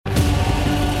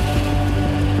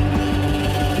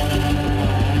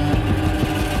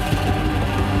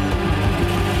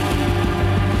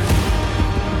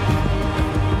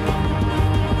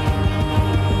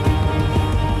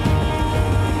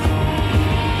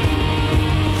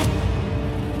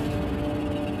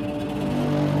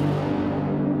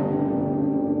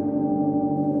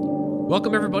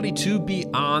Welcome, everybody, to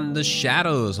Beyond the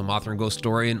Shadows. I'm author and ghost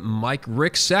historian Mike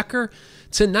Ricksecker.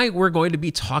 Tonight, we're going to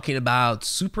be talking about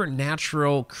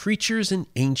supernatural creatures and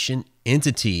ancient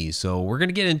entities. So we're going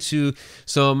to get into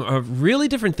some really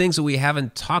different things that we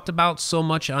haven't talked about so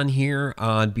much on here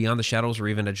on Beyond the Shadows, or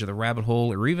even Edge of the Rabbit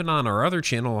Hole, or even on our other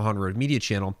channel, On Road Media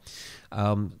channel.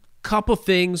 Couple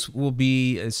things will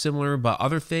be similar, but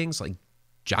other things like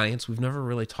giants, we've never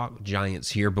really talked giants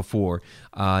here before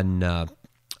on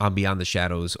Beyond the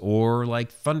Shadows, or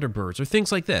like Thunderbirds or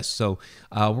things like this. So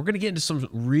we're going to get into some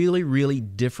really, really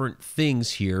different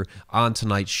things here on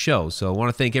tonight's show. So I want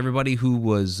to thank everybody who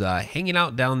was hanging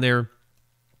out down there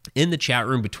in the chat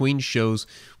room between shows.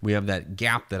 We have that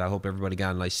gap that I hope everybody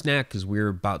got a nice snack because we're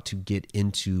about to get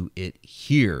into it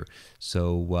here.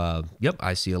 So, yep,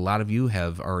 I see a lot of you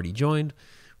have already joined.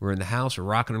 We're in the house. We're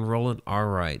rocking and rolling. All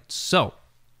right. So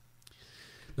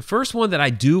the first one that I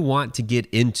do want to get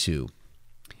into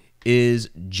is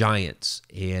giants,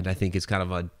 and I think it's kind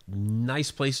of a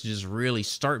nice place to just really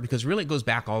start, because really it goes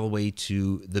back all the way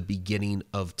to the beginning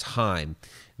of time.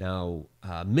 Now,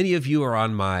 many of you are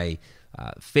on my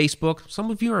Facebook. Some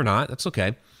of you are not. That's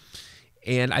okay.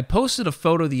 And I posted a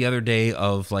photo the other day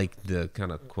of like the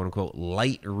kind of quote unquote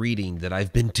light reading that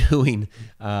I've been doing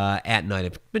at night.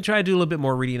 I've been trying to do a little bit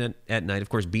more reading at night. Of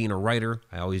course, being a writer,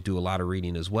 I always do a lot of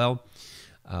reading as well.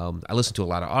 I listen to a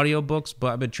lot of audiobooks,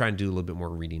 but I've been trying to do a little bit more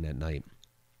reading at night.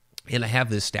 And I have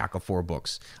this stack of 4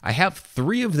 books. I have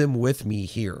 3 of them with me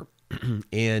here.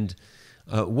 And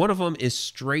one of them is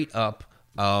straight up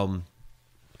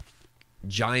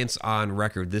Giants on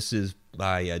Record. This is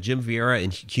by Jim Vieira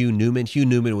and Hugh Newman. Hugh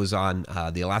Newman was on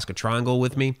the Alaska Triangle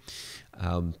with me.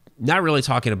 Not really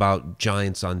talking about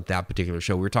giants on that particular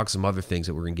show. We were talking some other things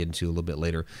that we're going to get into a little bit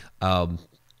later.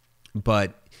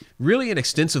 But really an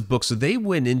extensive book. So they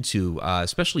went into,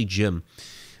 especially Jim,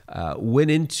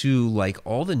 went into like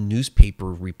all the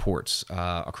newspaper reports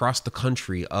across the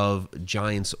country of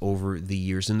giants over the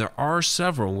years. And there are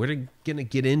several. We're going to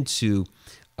get into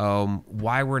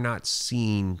why we're not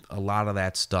seeing a lot of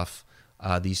that stuff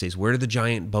these days. Where did the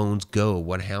giant bones go?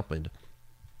 What happened?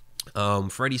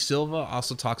 Freddie Silva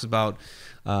also talks about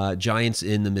giants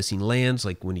in the missing lands,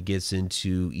 like when he gets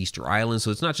into Easter Island.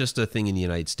 So it's not just a thing in the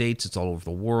United States, it's all over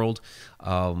the world.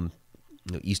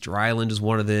 Easter Island is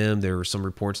one of them. There are some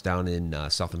reports down in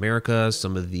South America.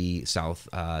 Some of the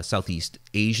Southeast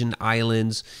Asian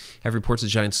islands have reports of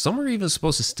giants. Some are even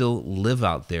supposed to still live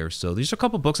out there. So these are a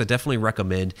couple books I definitely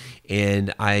recommend,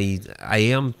 and I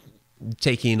am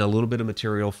taking a little bit of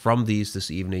material from these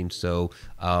this evening. So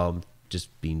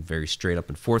just being very straight up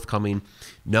and forthcoming.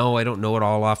 No, I don't know it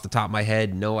all off the top of my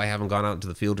head. No, I haven't gone out into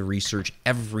the field to research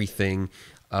everything.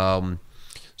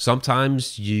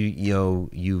 Sometimes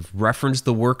you've referenced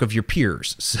the work of your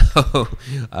peers, so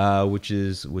which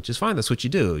is fine. That's what you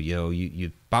do.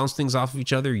 You bounce things off of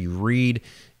each other. You read,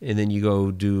 and then you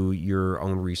go do your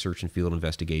own research and field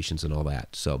investigations and all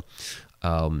that. So,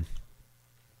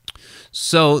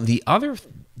 the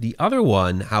other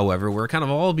one, however, where it kind of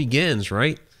all begins,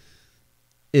 right,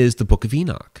 is the Book of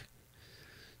Enoch.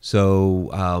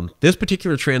 So this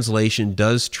particular translation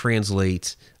does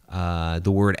translate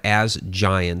the word as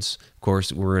giants. Of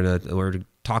course, we're going to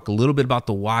talk a little bit about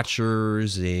the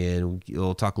Watchers, and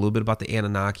we'll talk a little bit about the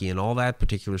Anunnaki and all that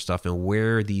particular stuff, and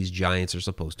where these giants are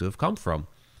supposed to have come from.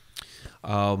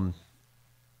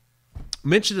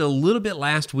 Mentioned a little bit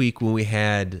last week when we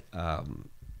had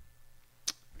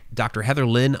Dr. Heather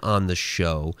Lynn on the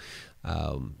show.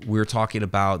 We were talking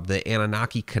about the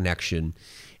Anunnaki connection,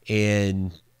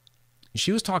 and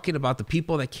she was talking about the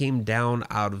people that came down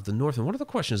out of the north. And one of the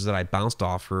questions that I bounced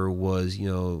off her was,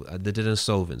 the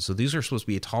Denisovans. So these are supposed to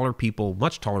be taller people,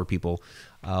 much taller people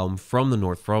from the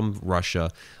north, from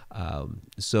Russia.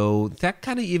 So that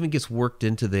kind of even gets worked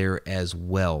into there as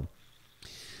well.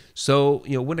 So,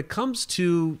 when it comes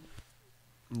to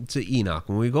Enoch,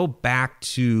 when we go back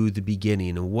to the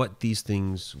beginning and what these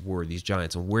things were, these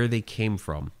giants, and where they came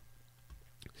from.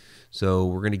 So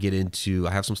we're going to get into,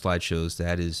 I have some slideshows.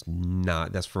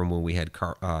 That's from when we had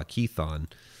Keith on.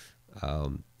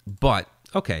 But,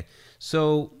 okay,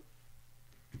 so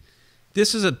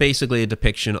this is basically a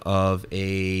depiction of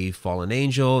a fallen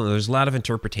angel. And there's a lot of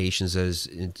interpretations as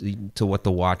to what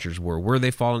the Watchers were. Were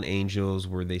they fallen angels?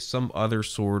 Were they some other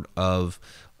sort of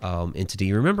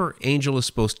entity? Remember, angel is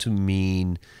supposed to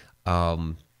mean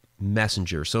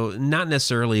messenger. So not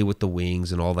necessarily with the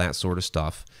wings and all that sort of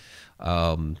stuff.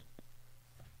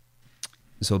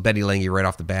 So Betty Lange right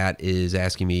off the bat is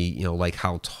asking me, like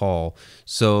how tall.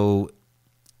 So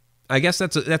I guess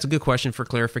that's a good question for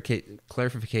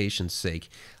clarification's sake.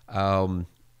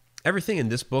 Everything in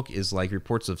this book is like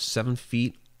reports of 7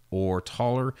 feet or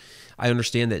taller. I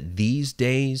understand that these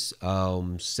days,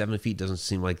 7 feet doesn't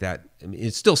seem like that. I mean,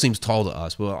 it still seems tall to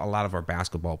us. Well, a lot of our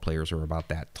basketball players are about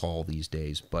that tall these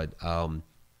days. But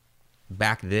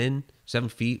back then, 7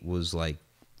 feet was like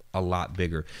a lot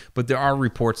bigger. But there are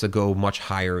reports that go much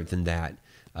higher than that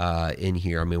in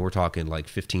here. I mean, we're talking like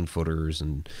 15-footers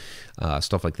and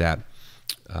stuff like that.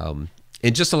 And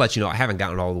just to let you know, I haven't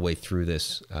gotten all the way through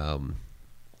this.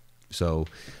 So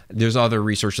there's other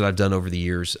research that I've done over the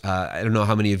years. I don't know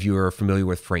how many of you are familiar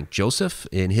with Frank Joseph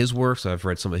and his works. I've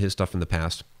read some of his stuff in the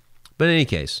past. But in any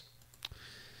case,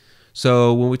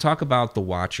 so when we talk about the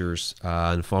Watchers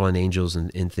and fallen angels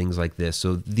and things like this,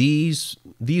 so these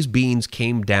beings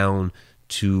came down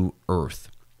to Earth,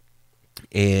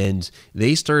 and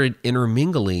they started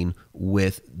intermingling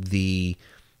with the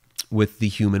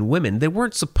human women. They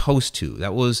weren't supposed to.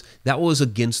 That was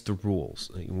against the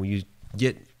rules. When you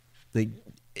get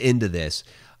into this,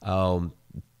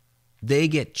 they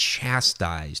get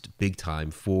chastised big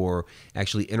time for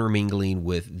actually intermingling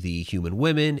with the human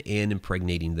women and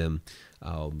impregnating them.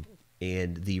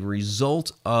 And the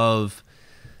result of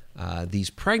these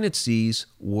pregnancies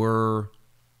were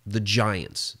the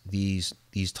giants, these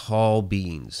tall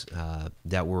beings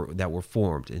that were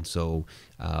formed. And so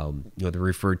they're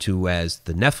referred to as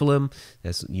the Nephilim.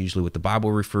 That's usually what the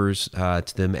Bible refers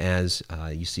to them as.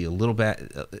 You see a little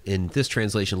bit in this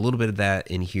translation, a little bit of that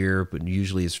in here, but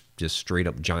usually it's just straight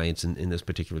up giants in this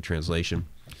particular translation.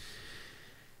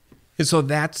 And so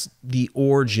that's the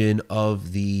origin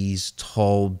of these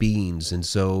tall beings. And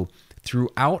so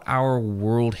throughout our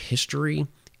world history,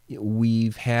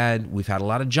 we've had a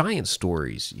lot of giant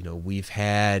stories. You've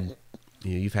had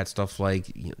stuff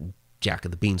like Jack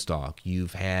of the Beanstalk.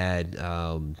 You've had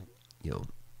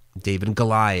David and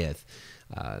Goliath.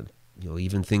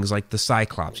 Even things like the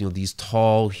Cyclops. These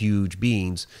tall, huge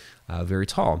beings, very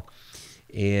tall,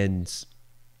 and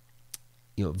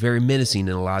very menacing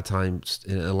in a lot of times,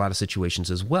 in a lot of situations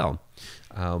as well.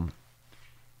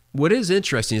 What is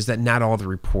interesting is that not all the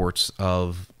reports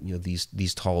of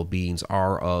these tall beings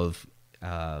are of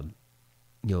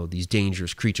these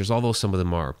dangerous creatures, although some of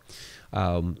them are.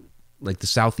 Like the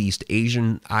Southeast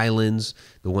Asian islands,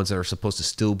 the ones that are supposed to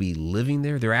still be living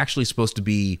there, they're actually supposed to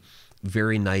be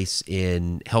very nice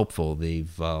and helpful.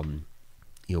 They've one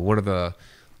of the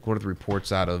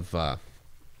reports out of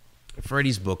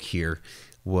Freddie's book here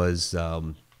was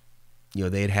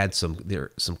they had some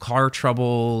car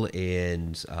trouble,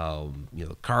 and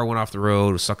the car went off the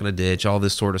road, was stuck in a ditch, all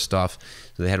this sort of stuff.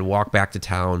 So they had to walk back to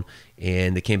town,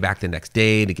 and they came back the next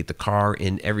day to get the car,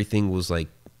 and everything was like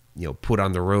put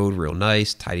on the road real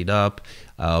nice, tidied up.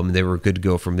 They were good to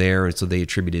go from there, and so they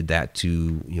attributed that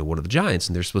to one of the giants,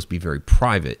 and they're supposed to be very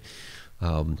private.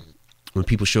 When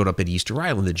people showed up at Easter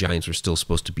Island, the giants were still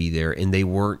supposed to be there, and they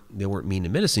weren't mean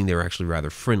and menacing. They were actually rather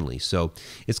friendly. So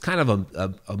it's kind of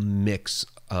a mix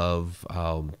of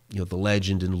the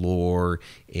legend and lore,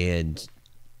 and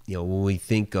when we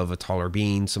think of a taller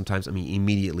being, sometimes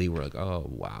immediately we're like, oh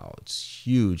wow, it's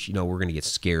huge. We're going to get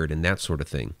scared and that sort of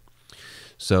thing.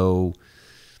 So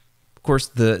of course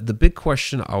the big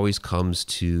question always comes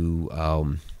to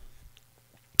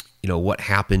what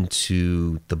happened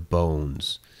to the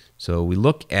bones. So we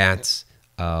look at,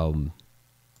 and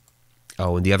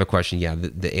the other question,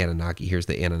 the Anunnaki. Here's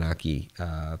the Anunnaki,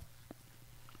 or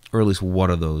at least one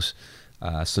of those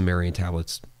Sumerian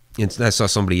tablets. And I saw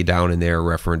somebody down in there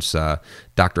reference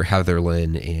Dr.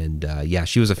 Heatherlyn, and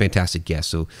she was a fantastic guest.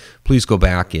 So please go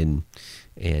back and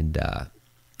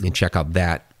check out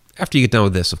that after you get done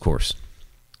with this, of course.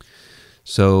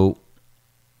 So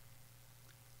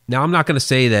now I'm not going to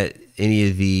say that any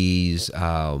of these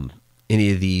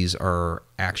are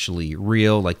actually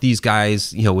real. Like these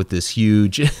guys, with this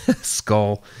huge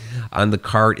skull on the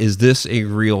cart, is this a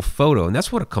real photo? And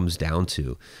that's what it comes down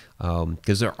to.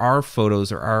 Because there are photos,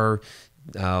 there are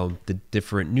the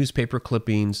different newspaper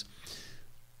clippings.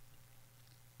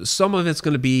 Some of it's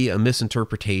going to be a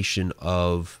misinterpretation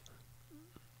of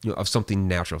something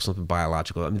natural, something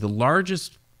biological. The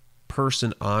largest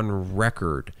person on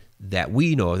record that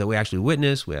we know of, that we actually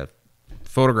witnessed, we have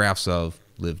photographs of,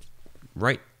 lived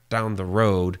right down the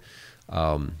road,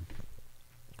 Robert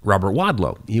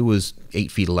Wadlow. He was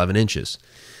 8 feet 11 inches.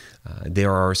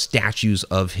 There are statues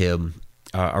of him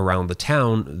around the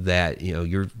town that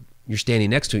you're standing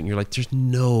next to it, and you're like, there's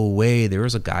no way there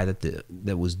was a guy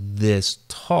that was this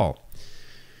tall.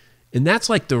 And that's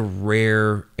like the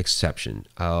rare exception.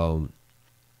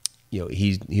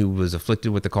 He was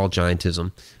afflicted with the called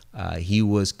giantism, He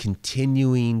was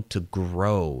continuing to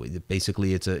grow.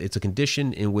 Basically, it's a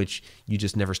condition in which you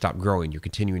just never stop growing. You're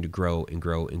continuing to grow and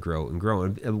grow and grow and grow.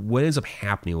 And what ends up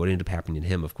happening, what ended up happening to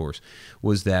him, of course,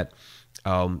 was that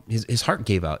his heart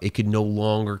gave out. It could no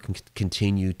longer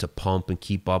continue to pump and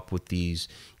keep up with these,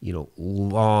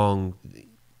 long,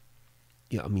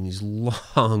 these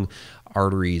long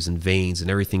arteries and veins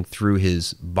and everything through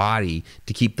his body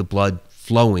to keep the blood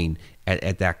flowing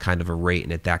at that kind of a rate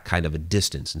and at that kind of a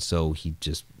distance. And so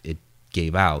it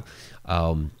gave out.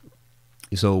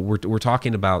 So we're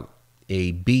talking about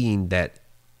a being that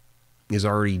is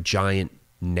already giant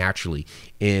naturally.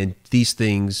 And these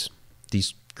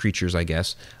creatures, I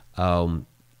guess,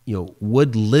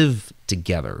 would live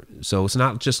together. So it's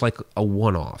not just like a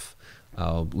one-off,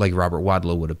 like Robert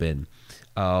Wadlow would have been.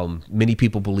 Many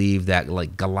people believe that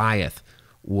like Goliath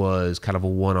was kind of a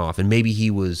one-off, and maybe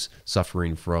he was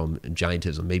suffering from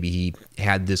giantism. Maybe he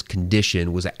had this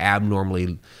condition, was an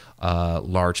abnormally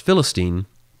large Philistine,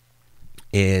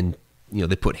 and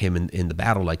they put him in the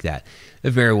battle like that. It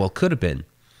very well could have been.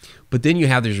 But then you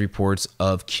have these reports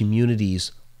of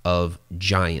communities of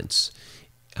giants.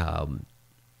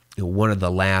 One of the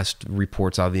last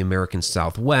reports out of the American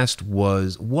Southwest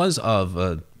was of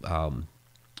a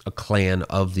clan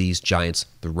of these giants,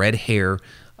 the Red Hare.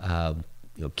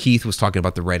 Keith was talking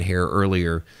about the Red Hare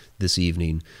earlier this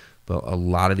evening, but a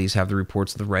lot of these have the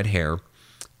reports of the Red Hare.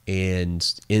 And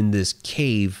in this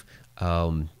cave,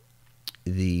 the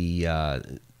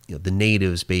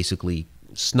natives basically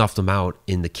snuffed them out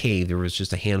in the cave. There was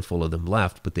just a handful of them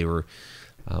left, but they were,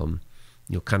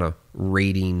 kind of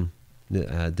raiding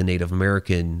the Native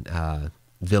American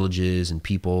villages and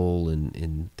people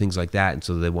and things like that. And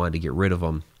so they wanted to get rid of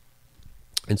them.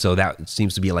 And so that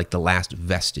seems to be like the last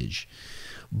vestige.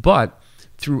 But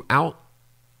throughout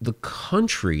the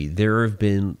country, there have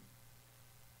been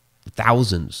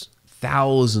thousands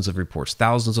of reports,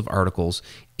 thousands of articles.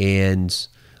 And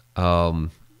this is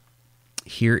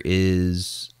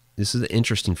an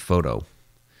interesting photo.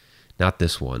 Not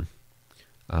this one.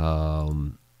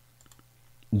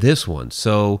 This one.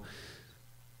 So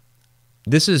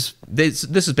this is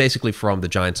basically from the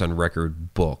Giants on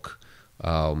Record book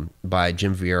by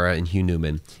Jim Vieira and Hugh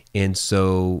Newman. And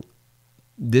so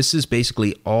this is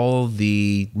basically all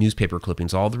the newspaper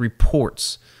clippings, all the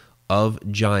reports of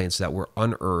giants that were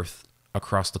unearthed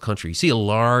across the country. You see a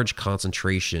large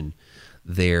concentration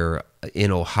there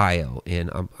in Ohio,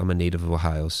 and I'm a native of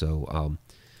Ohio, so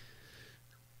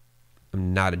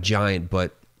I'm not a giant,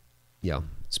 but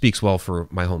speaks well for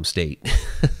my home state.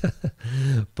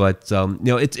 But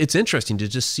it's interesting to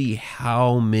just see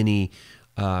how many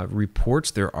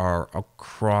reports there are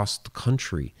across the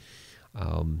country.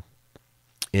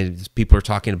 And people are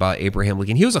talking about Abraham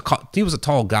Lincoln. He was a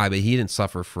tall guy, but he didn't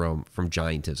suffer from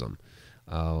giantism.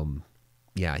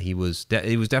 He was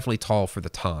definitely tall for the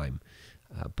time,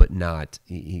 but not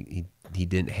he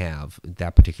didn't have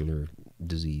that particular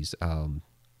disease.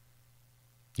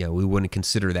 We wouldn't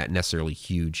consider that necessarily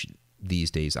huge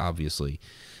these days, obviously.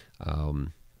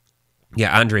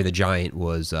 Andre the Giant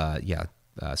was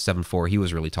 7'4". He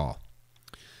was really tall.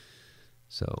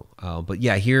 So,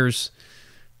 here's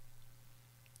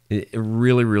a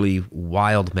really, really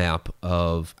wild map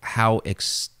of how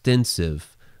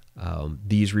extensive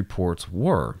these reports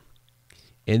were.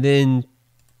 And then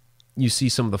you see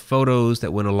some of the photos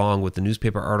that went along with the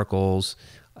newspaper articles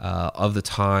of the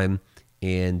time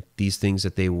and these things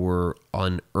that they were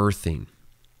unearthing.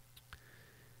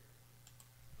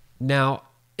 Now,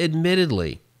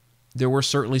 admittedly, there were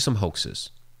certainly some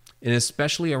hoaxes. And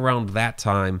especially around that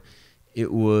time,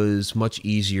 it was much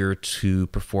easier to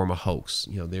perform a hoax.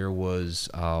 There was,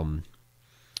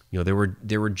 there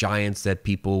were giants that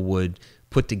people would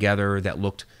put together that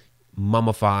looked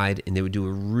mummified, and they would do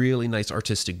a really nice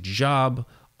artistic job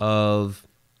of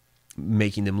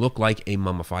making them look like a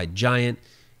mummified giant,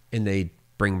 and they'd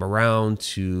bring them around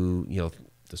to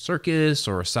the circus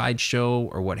or a sideshow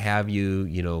or what have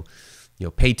you.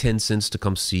 Pay 10 cents to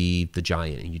come see the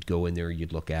giant, and you'd go in there,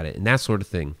 you'd look at it, and that sort of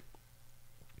thing.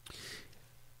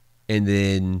 And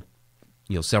then,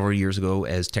 several years ago,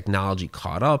 as technology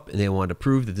caught up and they wanted to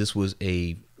prove that this was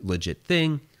a legit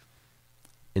thing,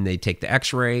 and they'd take the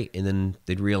x-ray, and then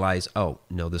they'd realize, oh,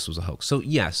 no, this was a hoax. So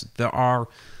yes,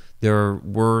 there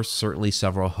were certainly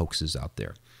several hoaxes out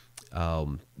there.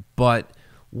 But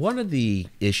one of the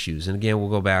issues, and again, we'll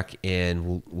go back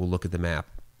and we'll look at the map.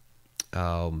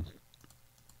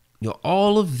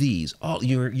 All of these,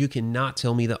 you cannot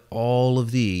tell me that all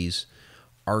of these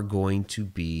are going to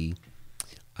be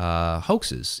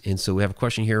hoaxes. And so we have a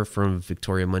question here from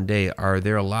Victoria Monday. Are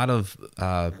there a lot of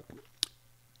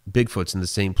Bigfoot's in the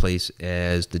same place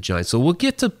as the giant. So we'll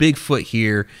get to Bigfoot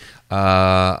here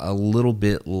a little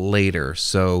bit later.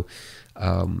 So,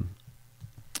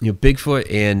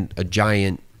 Bigfoot and a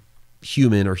giant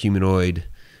human or humanoid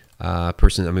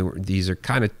person, I mean, these are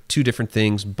kind of two different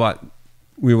things, but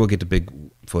we will get to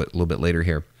Bigfoot a little bit later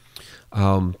here.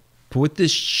 But with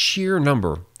this sheer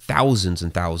number, thousands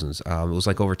and thousands, it was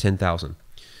like over 10,000.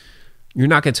 You're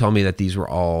not going to tell me that these were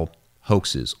all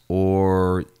hoaxes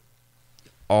or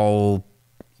all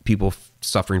people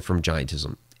suffering from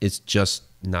giantism. It's just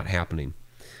not happening.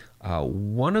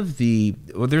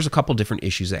 There's a couple different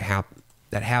issues that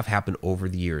have happened over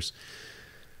the years.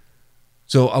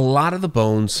 So a lot of the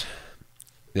bones,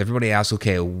 everybody asks,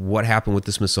 okay, what happened with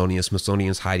the Smithsonian?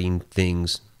 Smithsonian's hiding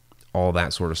things, all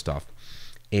that sort of stuff.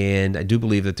 And I do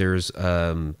believe that there's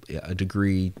a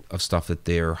degree of stuff that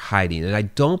they're hiding. And I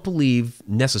don't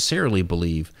necessarily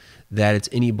believe that it's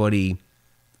anybody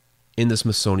in the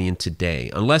Smithsonian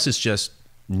today, unless it's just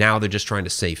now they're just trying to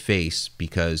save face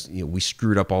because we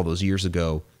screwed up all those years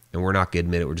ago and we're not going to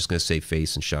admit it. We're just going to save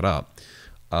face and shut up.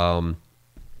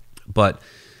 But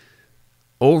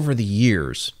over the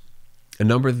years, a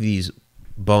number of these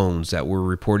bones that were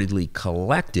reportedly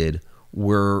collected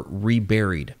were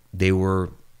reburied. They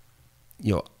were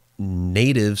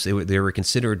natives. They were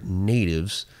considered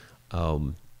natives,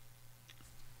 not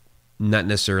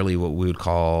necessarily what we would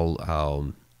call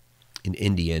an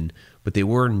Indian, but they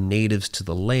were natives to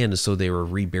the land, and so they were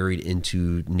reburied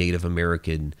into Native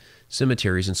American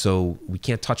cemeteries, and so we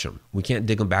can't touch them. We can't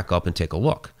dig them back up and take a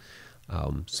look.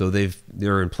 So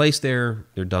they're in place there.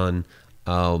 They're done.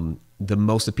 The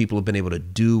most that people have been able to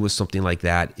do with something like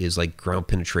that is like ground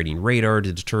penetrating radar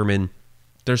to determine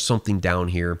there's something down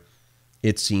here.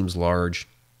 It seems large,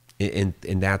 and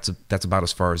that's about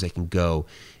as far as they can go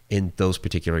in those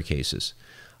particular cases.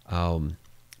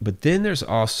 But then there's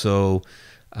also,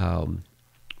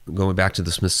 going back to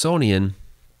the Smithsonian,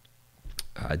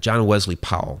 John Wesley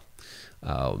Powell.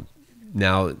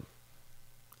 Now,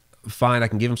 fine, I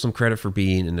can give him some credit for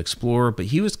being an explorer, but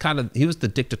he was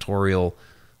the dictatorial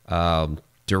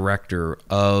director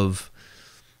of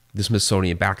the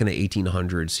Smithsonian back in the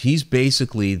 1800s. He's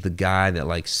basically the guy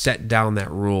that set down that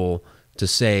rule to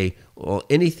say, well,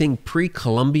 anything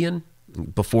pre-Columbian,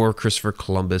 before Christopher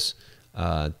Columbus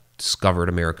discovered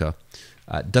America,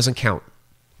 doesn't count.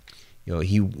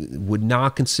 He would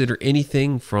not consider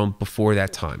anything from before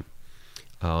that time.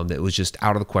 That was just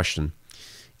out of the question.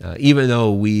 Even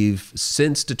though we've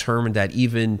since determined that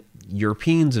even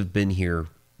Europeans have been here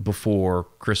before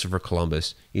Christopher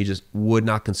Columbus, he just would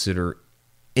not consider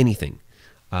anything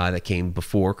that came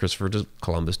before Christopher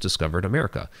Columbus discovered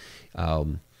America.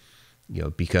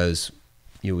 Because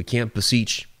we can't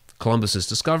beseech Columbus's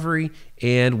discovery,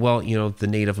 and the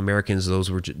Native Americans,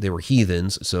 they were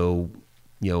heathens, so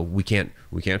we can't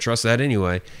trust that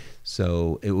anyway.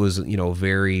 So it was a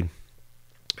very,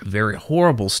 very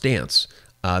horrible stance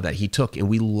that he took, and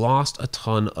we lost a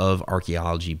ton of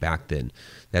archaeology back then.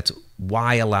 That's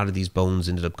why a lot of these bones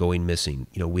ended up going missing.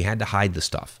 We had to hide the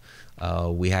stuff.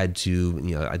 We had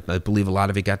to, I believe a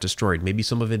lot of it got destroyed. Maybe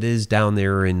some of it is down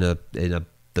there in the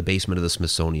basement of the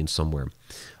Smithsonian somewhere.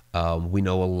 We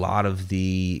know a lot of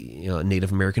the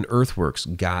Native American earthworks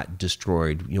got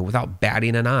destroyed, without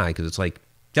batting an eye, because it's like,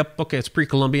 yep, okay, it's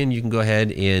pre-Columbian. You can go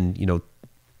ahead and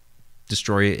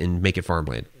destroy it and make it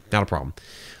farmland. Not a problem.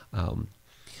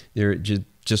 There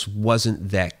just wasn't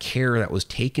that care that was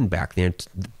taken back then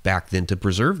to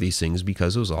preserve these things,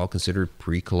 because it was all considered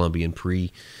pre-Columbian,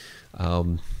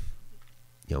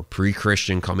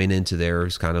 pre-Christian coming into there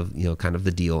is kind of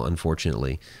the deal,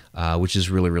 unfortunately, which is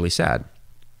really, really sad.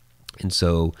 And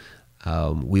so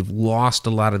we've lost a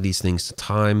lot of these things to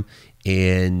time,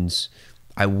 and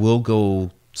I will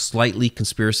go slightly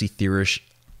conspiracy theory-ish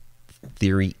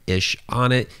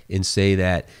on it and say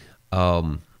that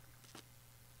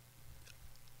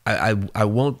I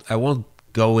won't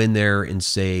go in there and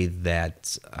say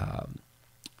that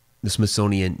the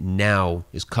Smithsonian now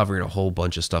is covering a whole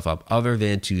bunch of stuff up, other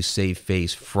than to save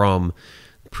face from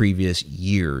previous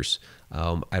years.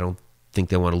 I don't think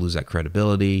they want to lose that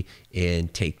credibility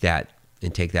and take that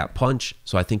punch.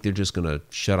 So I think they're just going to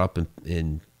shut up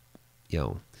and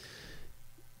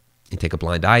take a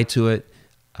blind eye to it.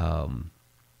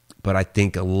 But I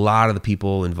think a lot of the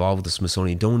people involved with the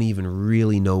Smithsonian don't even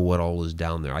really know what all is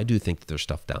down there. I do think that there's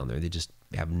stuff down there. They just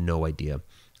have no idea.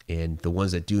 And the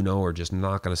ones that do know are just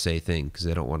not going to say a thing, because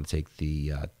they don't want to take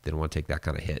that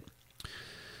kind of hit.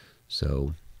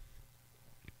 So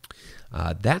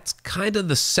that's kind of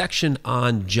the section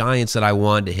on giants that I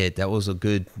wanted to hit. That was a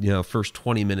good first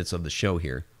 20 minutes of the show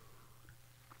here.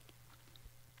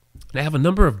 And I have a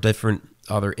number of different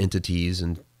other entities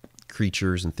and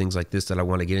creatures and things like this that I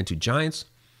want to get into. Giants,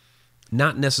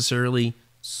 not necessarily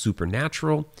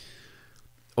supernatural.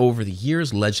 Over the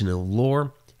years, legend and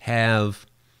lore have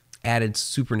added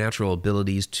supernatural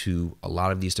abilities to a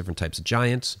lot of these different types of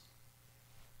giants.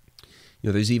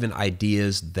 There's even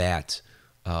ideas that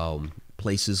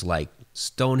places like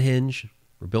Stonehenge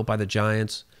were built by the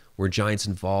giants, were giants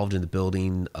involved in the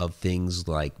building of things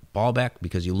like Baalbek,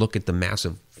 because you look at the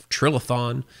massive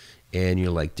Trilithon and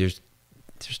you're like, there's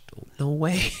no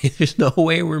way, there's no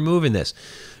way we're moving this.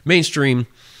 Mainstream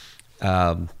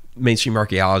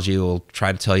archaeology will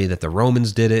try to tell you that the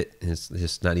Romans did it.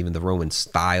 It's not even the Roman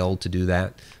style to do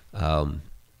that.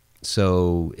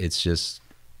 So it's just,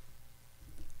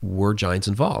 were giants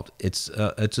involved? It's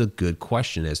a good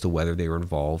question as to whether they were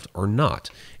involved or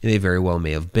not, and they very well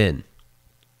may have been.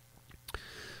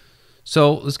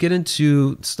 So let's get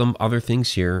into some other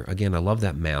things here. Again, I love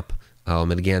that map,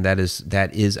 and again, that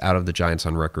is out of the Giants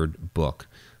on Record book.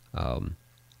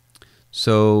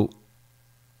 So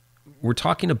we're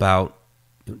talking about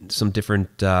some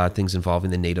different things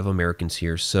involving the Native Americans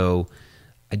here. So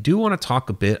I do want to talk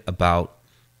a bit about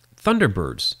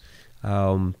Thunderbirds.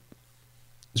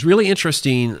 It's really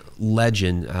interesting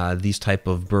legend, these type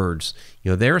of birds.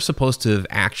 They're supposed to have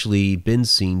actually been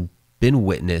seen, been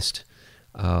witnessed.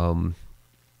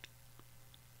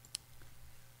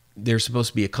 They're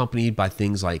supposed to be accompanied by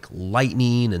things like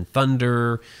lightning and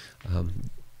thunder.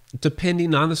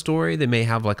 Depending on the story, they may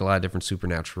have like a lot of different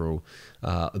supernatural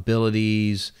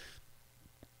abilities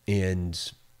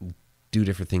and do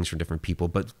different things for different people.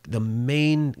 But the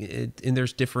main, and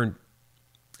there's different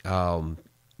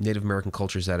Native American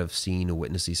cultures that have seen and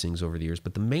witnessed these things over the years.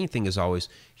 But the main thing is always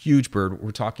huge bird.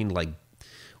 We're talking like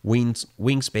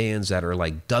wingspans that are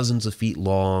like dozens of feet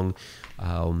long,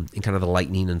 and kind of the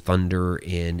lightning and thunder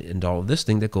and all of this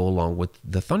thing that go along with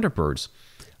the Thunderbirds.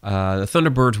 The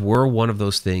Thunderbirds were one of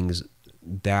those things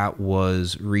that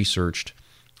was researched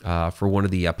for one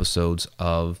of the episodes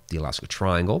of the Alaska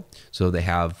Triangle. So they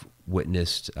have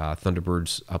witnessed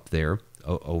Thunderbirds up there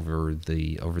over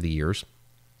the years.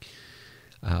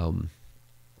 And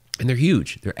they're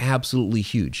huge. They're absolutely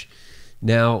huge.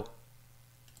 Now,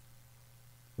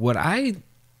 what I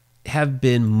have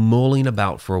been mulling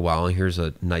about for a while, and here's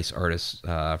a nice artist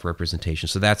representation.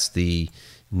 So that's the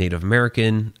Native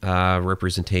American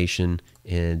representation,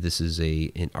 and this is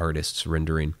an artist's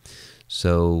rendering.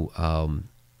 So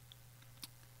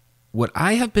what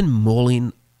I have been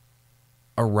mulling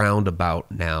around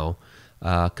about now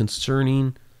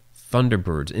concerning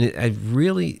Thunderbirds, and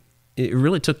it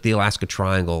really took the Alaska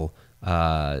Triangle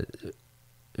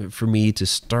for me to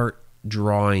start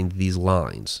drawing these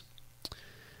lines.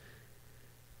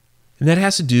 And that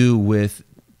has to do with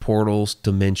portals,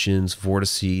 dimensions,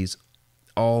 vortices,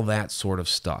 all that sort of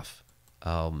stuff.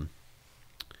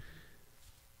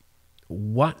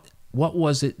 What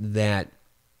was it that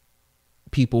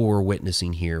people were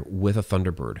witnessing here with a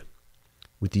Thunderbird,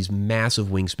 with these massive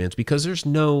wingspans? Because there's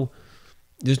no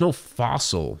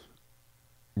fossil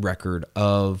record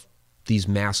of these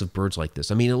massive birds like this.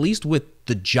 I mean, at least with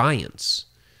the giants,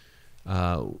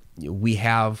 we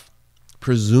have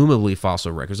presumably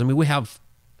fossil records. I mean, we have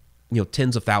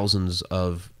tens of thousands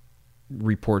of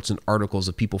reports and articles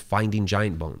of people finding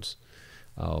giant bones.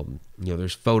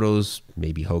 There's photos,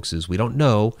 maybe hoaxes, we don't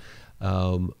know,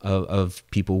 of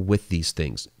people with these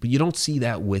things. But you don't see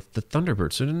that with the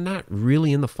Thunderbirds. So they're not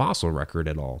really in the fossil record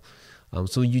at all.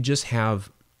 So you just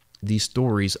have these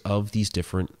stories of these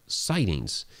different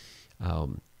sightings.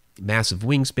 Massive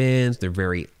wingspans, they're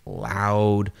very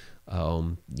loud.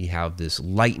 You have this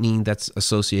lightning that's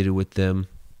associated with them.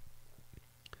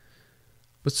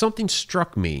 But something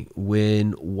struck me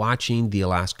when watching the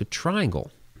Alaska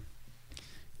Triangle.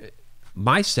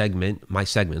 My segments,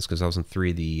 because I was in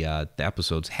 3 of the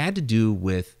episodes, had to do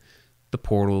with the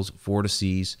portals,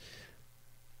 vortices,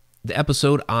 the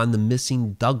episode on the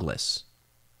missing Douglas,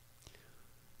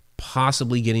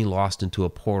 possibly getting lost into a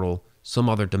portal, some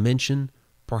other dimension,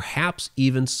 perhaps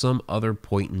even some other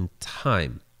point in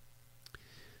time.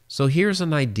 So here's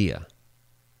an idea.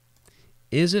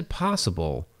 Is it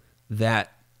possible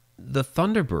that the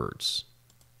Thunderbirds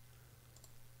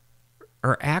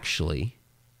are actually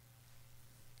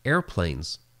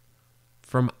airplanes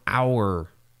from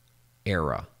our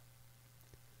era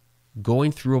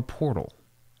going through a portal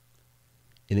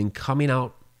and then coming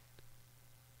out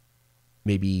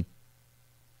maybe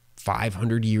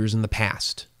 500 years in the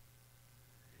past,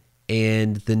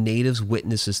 and the natives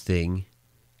witness this thing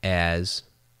as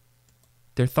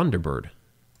their Thunderbird?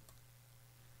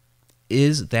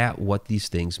 Is that what these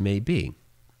things may be?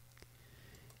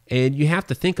 And you have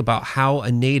to think about how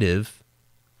a native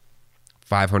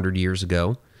 500 years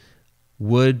ago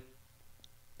would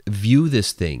view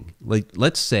this thing. Like,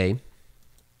 let's say,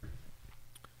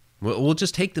 we'll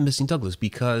just take the missing Douglas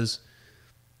because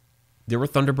there were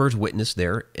Thunderbirds witnessed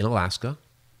there in Alaska.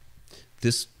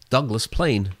 This Douglas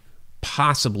plane,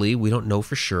 possibly, we don't know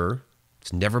for sure,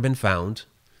 it's never been found,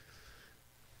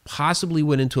 possibly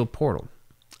went into a portal.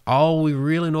 All we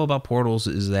really know about portals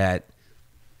is that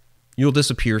you'll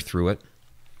disappear through it.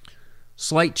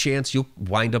 Slight chance you'll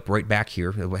wind up right back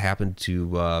here. What happened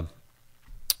to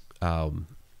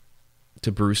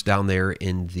Bruce down there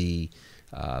in the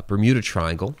Bermuda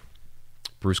Triangle,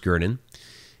 Bruce Gernon,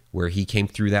 where he came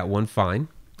through that one fine,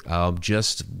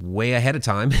 just way ahead of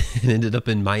time and ended up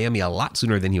in Miami a lot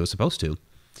sooner than he was supposed to.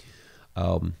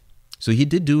 So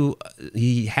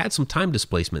he had some time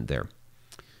displacement there.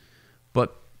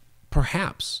 But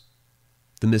perhaps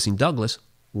the missing Douglas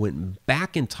went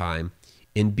back in time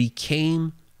and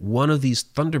became one of these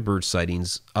Thunderbird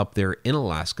sightings up there in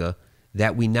Alaska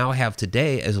that we now have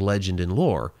today as legend and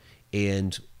lore.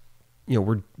 And, you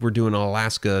know, we're doing an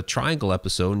Alaska Triangle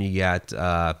episode, and you got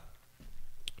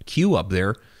Q up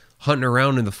there hunting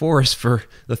around in the forest for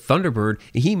the Thunderbird,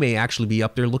 and he may actually be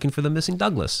up there looking for the missing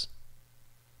Douglas.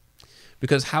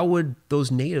 Because how would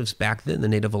those natives back then, the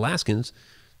native Alaskans,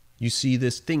 you see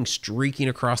this thing streaking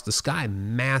across the sky,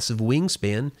 massive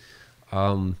wingspan,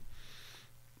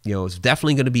 it's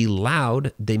definitely going to be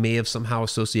loud. They may have somehow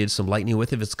associated some lightning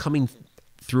with it. If it's coming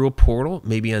through a portal,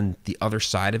 maybe on the other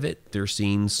side of it, they're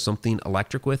seeing something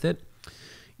electric with it.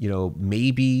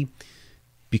 Maybe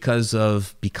because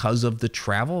of the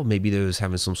travel, maybe they was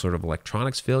having some sort of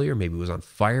electronics failure. Maybe it was on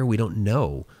fire. We don't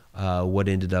know what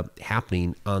ended up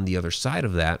happening on the other side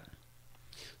of that.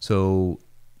 So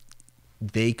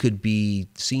they could be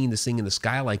seeing this thing in the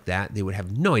sky like that. They would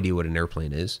have no idea what an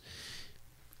airplane is.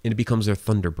 And it becomes their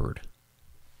Thunderbird.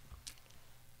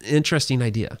 Interesting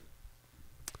idea.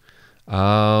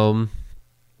 Tom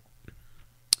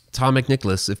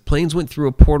McNicholas, if planes went through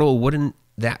a portal, wouldn't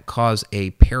that cause a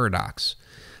paradox?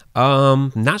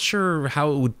 Not sure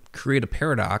how it would create a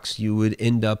paradox. You would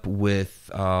end up with,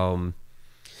 so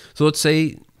let's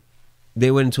say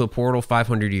they went into a portal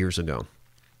 500 years ago.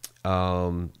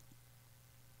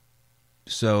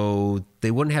 So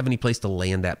they wouldn't have any place to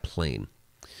land that plane.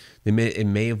 It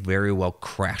may have very well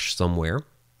crashed somewhere.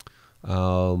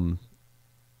 There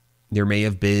may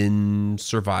have been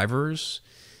survivors,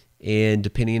 and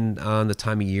depending on the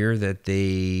time of year that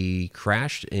they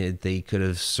crashed, they could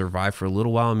have survived for a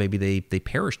little while, and maybe they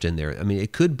perished in there. I mean,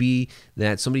 it could be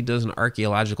that somebody does an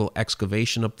archaeological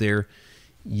excavation up there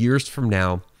years from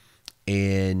now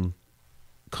and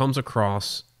comes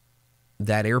across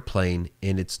that airplane,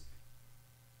 and it's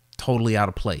totally out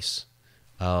of place.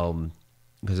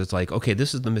 Because it's like, okay,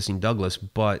 this is the missing Douglas,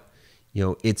 but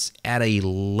it's at a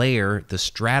layer, the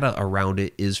strata around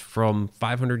it is from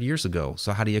 500 years ago.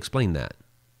 So how do you explain that?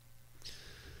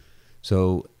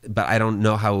 So, but I don't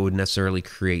know how it would necessarily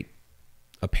create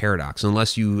a paradox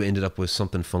unless you ended up with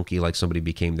something funky, like somebody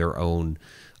became their own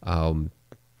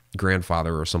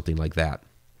grandfather or something like that.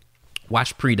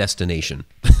 Watch Predestination.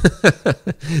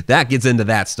 That gets into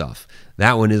that stuff.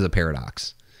 That one is a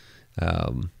paradox.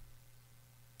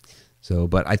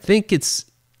 But I think it's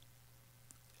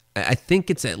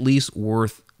at least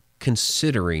worth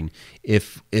considering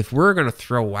if we're going to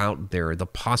throw out there the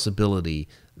possibility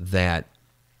that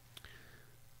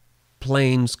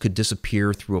planes could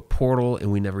disappear through a portal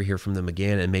and we never hear from them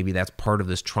again, and maybe that's part of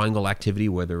this triangle activity,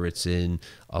 whether it's in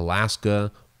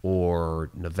Alaska or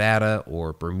Nevada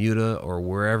or Bermuda or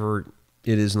wherever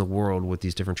it is in the world with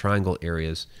these different triangle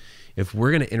areas. If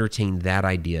we're going to entertain that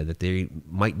idea that they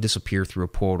might disappear through a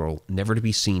portal, never to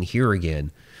be seen here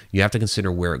again, you have to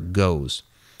consider where it goes.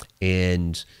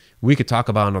 And we could talk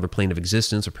about another plane of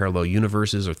existence or parallel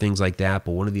universes or things like that,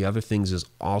 but one of the other things is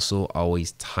also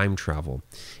always time travel.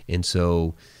 And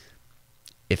so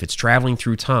if it's traveling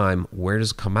through time, where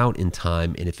does it come out in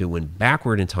time? And if it went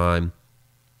backward in time,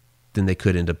 then they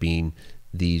could end up being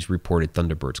these reported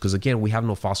Thunderbirds. Because again, we have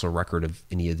no fossil record of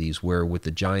any of these, where with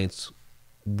the giants,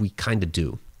 we kind of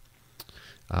do.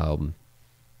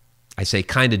 I say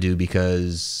kind of do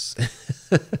because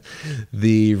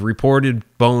the reported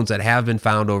bones that have been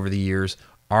found over the years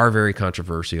are very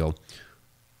controversial.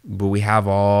 But we have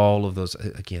all of those,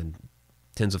 again,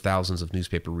 tens of thousands of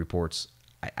newspaper reports.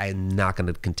 I'm not going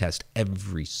to contest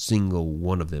every single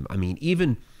one of them. I mean,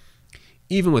 even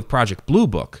with Project Blue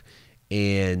Book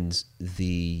and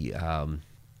the...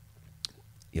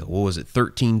 what was it,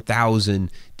 13,000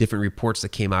 different reports that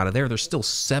came out of there. There's still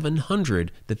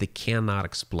 700 that they cannot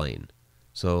explain.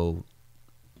 So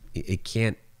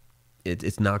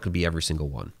it's not going to be every single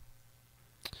one.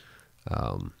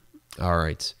 All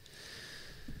right.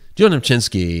 Joe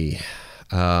Nemchinsky,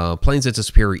 planes that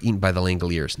disappear eaten by the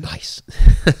Langoliers. Nice.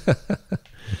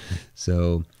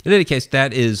 So, in any case,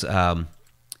 that is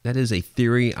a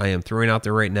theory I am throwing out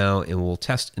there right now, and we'll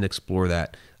test and explore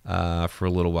that for a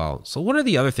little while. So, one of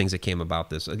the other things that came about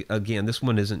this, again, this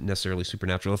one isn't necessarily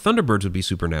supernatural. The Thunderbirds would be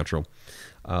supernatural,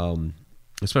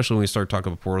 especially when we start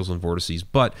talking about portals and vortices.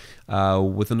 But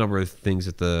with a number of things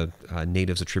that the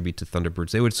natives attribute to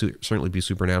Thunderbirds, they would certainly be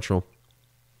supernatural.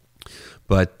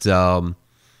 But we're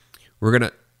going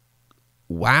to...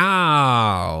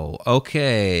 Wow.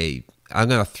 Okay. I'm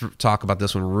going to talk about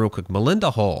this one real quick.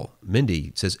 Melinda Hall,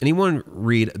 Mindy, says, anyone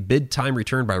read Bid Time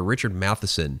Return by Richard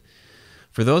Matheson?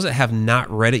 For those that have not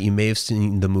read it, you may have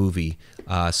seen the movie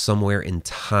Somewhere in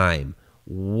Time.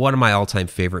 One of my all-time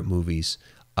favorite movies.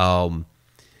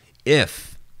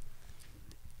 If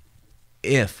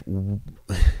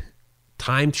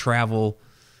time travel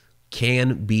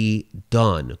can be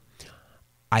done,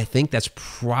 I think that's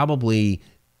probably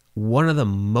one of the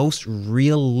most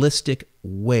realistic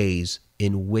ways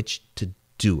in which to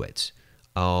do it.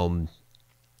 You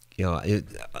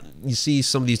see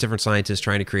some of these different scientists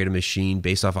trying to create a machine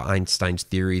based off of Einstein's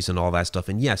theories and all that stuff.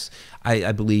 And yes,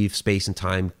 I believe space and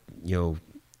time,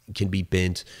 can be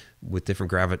bent with different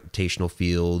gravitational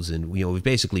fields. And, we've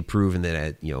basically proven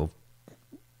that,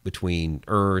 between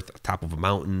Earth, top of a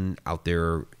mountain, out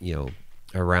there,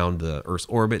 around the Earth's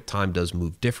orbit, time does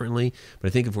move differently. But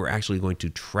I think if we're actually going to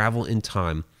travel in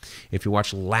time, if you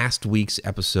watch last week's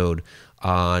episode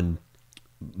on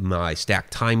my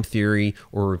stacked time theory,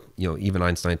 or even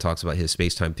Einstein talks about his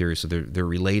space-time theory, so they're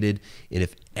related. And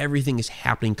if everything is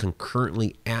happening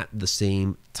concurrently at the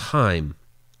same time,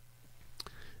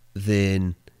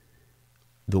 then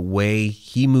the way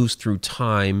he moves through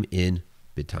time in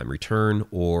Bid Time Return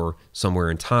or Somewhere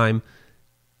in Time,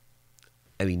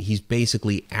 I mean, he's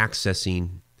basically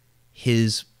accessing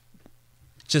his,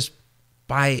 just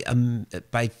by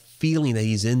feeling that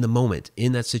he's in the moment,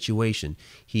 in that situation,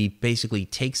 he basically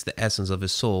takes the essence of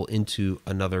his soul into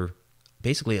another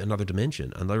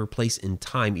dimension, another place in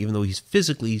time, even though he's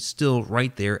physically still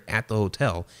right there at the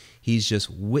hotel. He's just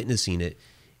witnessing it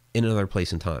in another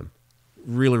place in time.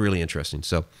 Really, really interesting.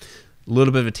 So, a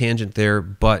little bit of a tangent there,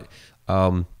 but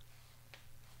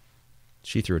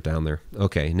she threw it down there.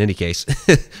 Okay, in any case,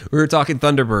 we were talking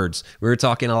Thunderbirds. We were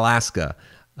talking Alaska.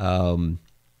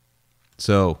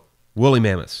 So, woolly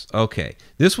mammoths. Okay,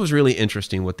 this was really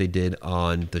interesting what they did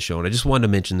on the show, and I just wanted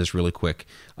to mention this really quick.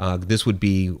 This would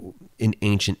be an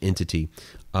ancient entity.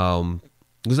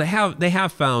 Because they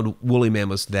have found woolly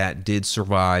mammoths that did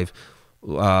survive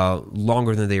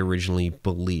longer than they originally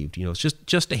believed. It's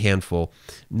just a handful,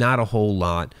 not a whole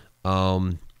lot.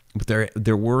 But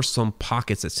there were some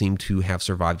pockets that seemed to have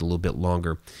survived a little bit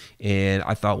longer. And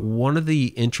I thought one of the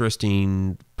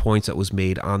interesting points that was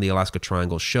made on the Alaska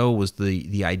Triangle show was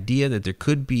the idea that there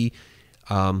could be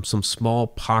some small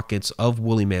pockets of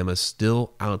woolly mammoths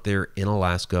still out there in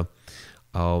Alaska.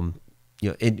 And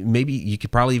maybe you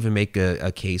could probably even make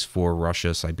a case for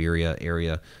Russia, Siberia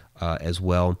area as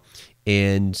well.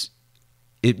 And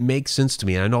it makes sense to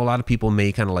me. I know a lot of people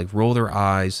may kind of like roll their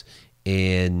eyes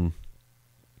and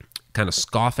kind of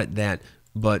scoff at that,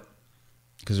 but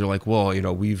because they're like, well,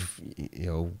 we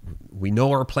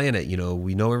know our planet,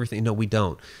 we know everything. No, we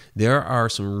don't. There are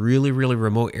some really, really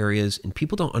remote areas, and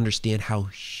people don't understand how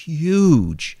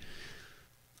huge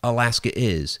Alaska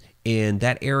is. And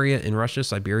that area in Russia,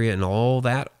 Siberia, and all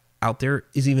that out there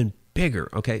is even bigger.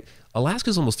 Okay, Alaska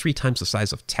is almost 3 times the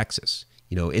size of Texas.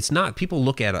 It's not, people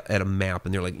look at a map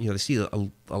and they're like, they see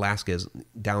Alaska is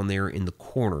down there in the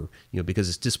corner, because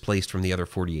it's displaced from the other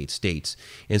 48 states.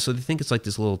 And so they think it's like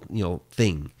this little,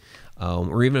 thing.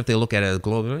 Or even if they look at it as a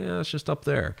globe, it's just up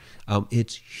there.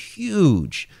 It's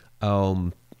huge.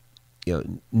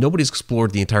 Nobody's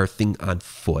explored the entire thing on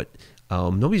foot.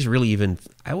 Nobody's really even,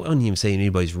 I wouldn't even say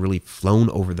anybody's really flown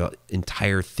over the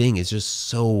entire thing. It's just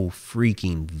so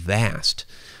freaking vast.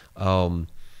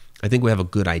 I think we have a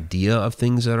good idea of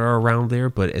things that are around there,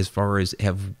 but as far as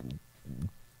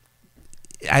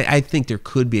I think there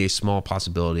could be a small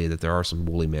possibility that there are some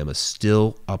woolly mammoths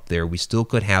still up there. We still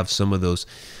could have some of those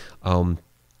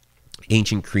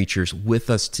ancient creatures with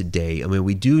us today. I mean,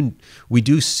 we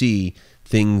do see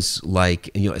things like,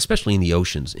 especially in the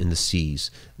oceans, in the seas,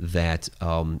 that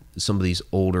some of these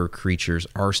older creatures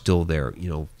are still there,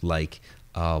 like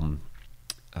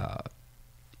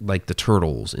the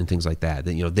turtles and things like that.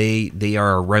 They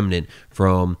are a remnant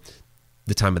from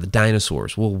the time of the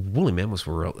dinosaurs. Well, woolly mammoths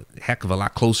were a heck of a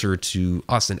lot closer to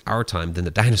us in our time than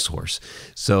the dinosaurs.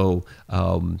 So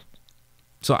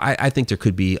I think there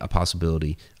could be a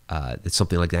possibility that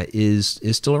something like that is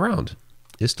still around.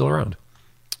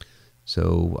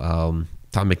 So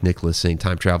Tom McNicholas saying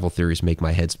time travel theories make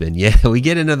my head spin. Yeah, we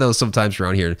get into those sometimes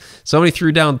around here. Somebody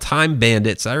threw down Time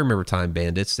Bandits. I remember Time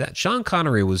Bandits. That Sean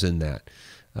Connery was in that.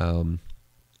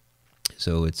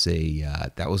 So it's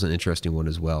that was an interesting one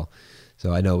as well.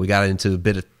 So I know we got into a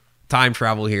bit of time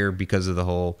travel here because of the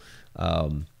whole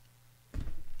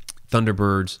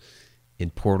Thunderbirds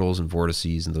and portals and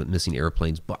vortices and the missing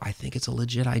airplanes, but I think it's a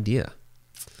legit idea.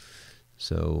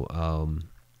 So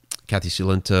Kathy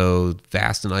Cilento,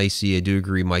 vast and icy. I do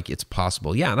agree, Mike. It's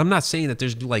possible. Yeah, and I'm not saying that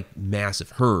there's like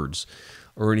massive herds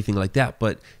or anything like that,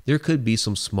 but there could be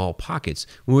some small pockets.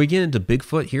 When we get into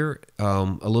Bigfoot here a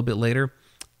little bit later,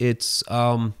 it's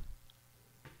kind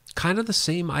of the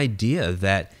same idea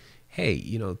that, hey,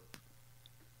 you know,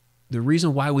 the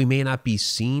reason why we may not be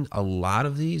seeing a lot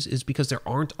of these is because there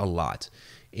aren't a lot.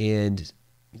 And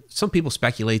some people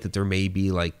speculate that there may be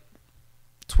like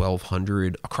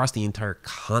 1,200 across the entire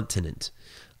continent,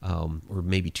 or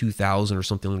maybe 2,000 or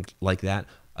something like that.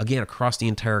 Again, across the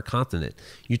entire continent.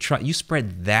 You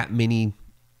spread that many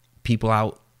people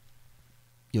out,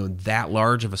 you know, that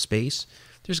large of a space,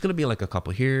 there's going to be like a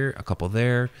couple here, a couple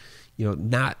there, you know,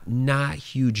 not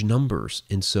huge numbers.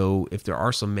 And so if there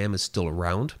are some mammoths still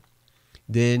around,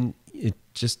 then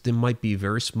there might be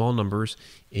very small numbers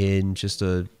in just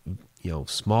a, you know,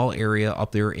 small area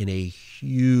up there in a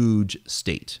huge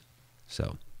state.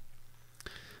 So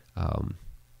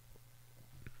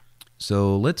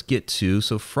let's get to,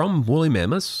 from woolly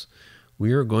mammoths,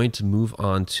 we are going to move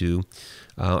on to,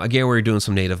 again, we're doing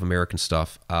some Native American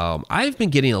stuff. I've been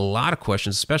getting a lot of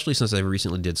questions, especially since I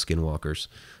recently did skinwalkers,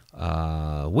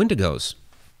 Wendigos.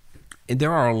 And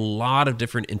there are a lot of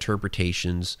different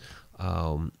interpretations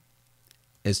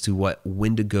as to what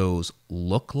Wendigos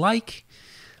look like.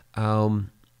 And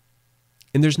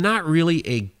there's not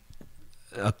really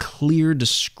a clear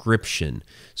description.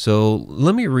 So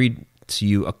let me read to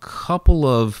you a couple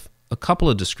of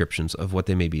descriptions of what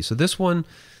they may be. So this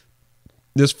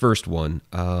first one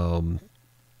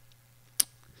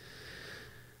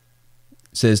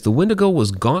says the Wendigo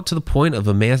was gaunt to the point of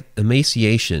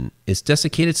emaciation, its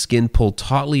desiccated skin pulled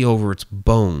tautly over its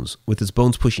bones, with its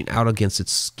bones pushing out against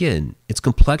its skin, its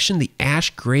complexion the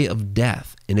ash gray of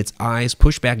death, and its eyes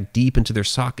pushed back deep into their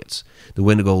sockets. The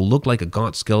Wendigo looked like a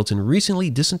gaunt skeleton recently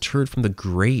disinterred from the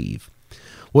grave.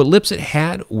 What lips it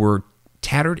had were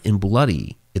tattered and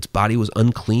bloody. Its body was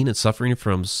unclean and suffering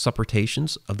from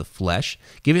suppurations of the flesh,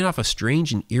 giving off a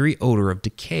strange and eerie odor of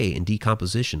decay and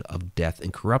decomposition, of death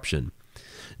and corruption.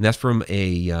 And that's from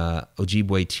a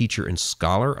Ojibwe teacher and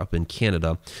scholar up in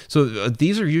Canada. So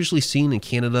these are usually seen in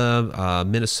Canada,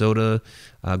 Minnesota,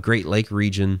 Great Lake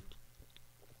region.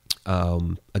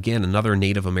 Again, another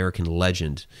Native American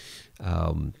legend.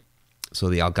 So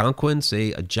the Algonquin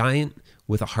say a giant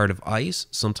with a heart of ice.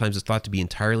 Sometimes it's thought to be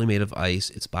entirely made of ice.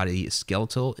 Its body is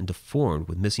skeletal and deformed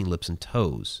with missing lips and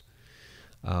toes.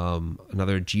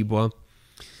 Another Ojibwe.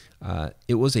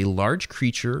 It was a large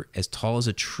creature as tall as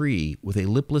a tree with a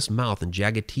lipless mouth and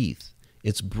jagged teeth.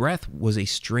 Its breath was a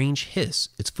strange hiss,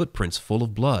 its footprints full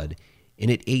of blood, and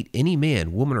it ate any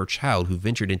man, woman, or child who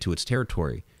ventured into its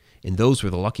territory, and those were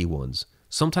the lucky ones.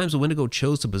 Sometimes the Wendigo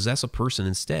chose to possess a person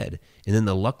instead, and then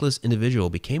the luckless individual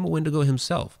became a Wendigo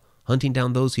himself, hunting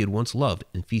down those he had once loved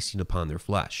and feasting upon their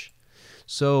flesh.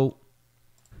 So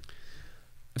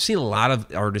I've seen a lot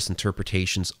of artist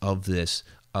interpretations of this,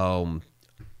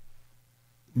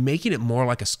 making it more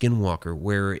like a skinwalker,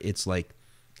 where it's like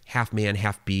half man,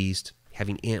 half beast,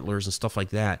 having antlers and stuff like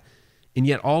that. And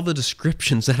yet all the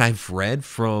descriptions that I've read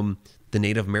from the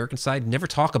Native American side never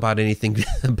talk about anything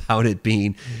about it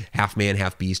being half man,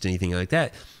 half beast, anything like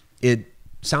that. It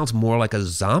sounds more like a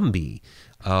zombie.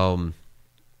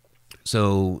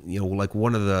 So, you know, like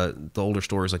one of the older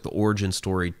stories, like the origin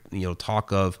story, you know,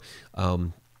 talk of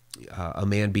a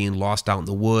man being lost out in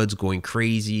the woods, going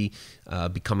crazy,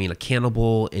 becoming a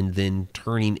cannibal, and then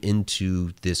turning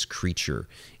into this creature.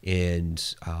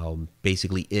 And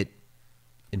basically it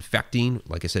infecting,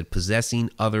 like I said, possessing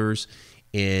others,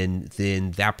 and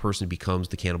then that person becomes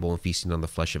the cannibal and feasting on the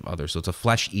flesh of others. So it's a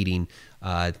flesh-eating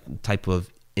type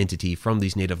of entity from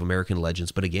these Native American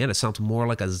legends. But again, it sounds more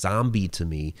like a zombie to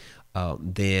me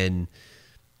than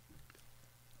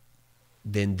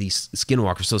the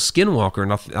Skinwalker. So Skinwalker,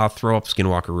 and I'll throw up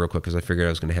Skinwalker real quick because I figured I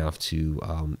was going to have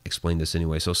to explain this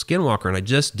anyway. So Skinwalker, and I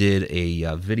just did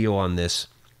a video on this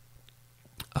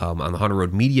on the Haunted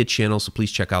Road Media channel, so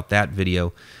please check out that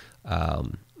video.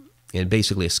 And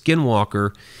basically, a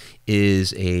Skinwalker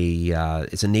is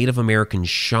it's a Native American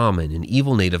shaman, an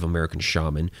evil Native American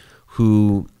shaman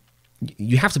who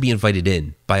you have to be invited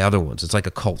in by other ones. It's like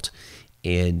a cult,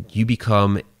 and you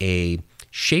become a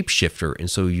shapeshifter, and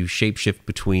so you shapeshift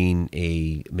between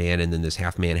a man and then this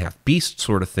half man, half beast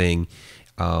sort of thing,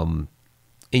 and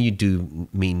you do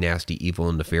mean, nasty, evil,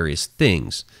 and nefarious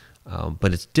things.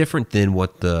 But it's different than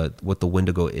what the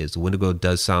Wendigo is. The Wendigo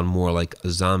does sound more like a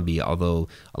zombie, although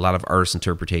a lot of artist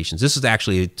interpretations. This is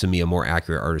actually, to me, a more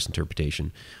accurate artist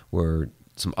interpretation, where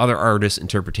some other artist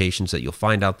interpretations that you'll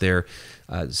find out there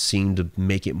seem to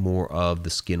make it more of the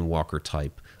Skinwalker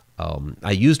type.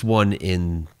 I used one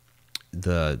in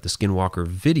the Skinwalker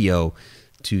video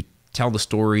to tell the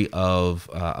story of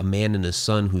a man and his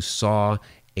son who saw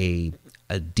a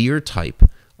deer type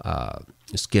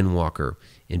Skinwalker,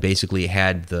 and basically it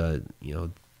had the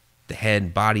head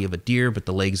and body of a deer but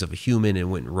the legs of a human,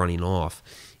 and went running off.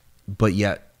 But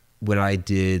yet when I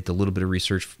did the little bit of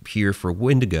research here for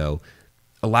Wendigo,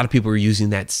 a lot of people are using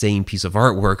that same piece of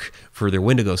artwork for their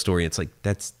Wendigo story. It's like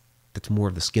that's more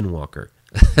of the Skinwalker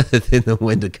than the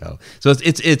Wendigo. So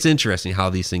it's interesting how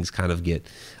these things kind of get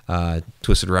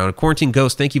twisted around. Quarantine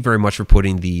Ghost, thank you very much for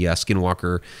putting the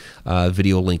Skinwalker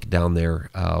video link down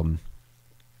there.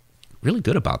 Really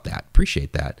good about that.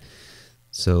 Appreciate that.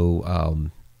 So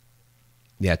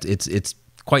yeah, it's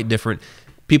quite different.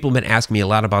 People have been asking me a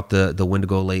lot about the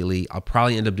Wendigo lately. I'll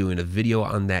probably end up doing a video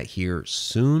on that here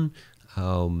soon.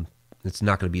 It's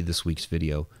not going to be this week's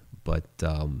video, but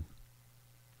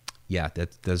yeah,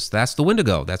 that's the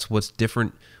Wendigo. That's what's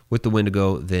different with the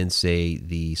Wendigo than, say,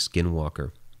 the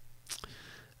Skinwalker.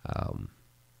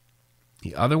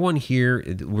 The other one here,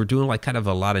 we're doing like kind of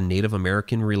a lot of Native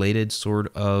American related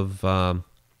sort of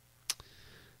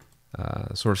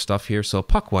stuff here. So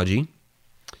Pukwudgie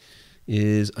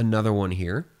is another one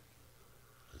here.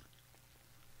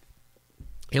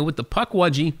 And with the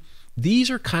Pukwudgie, these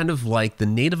are kind of like the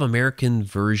Native American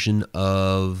version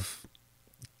of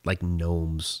like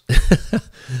gnomes,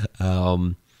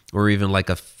 or even like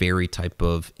a fairy type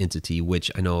of entity, which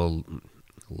I know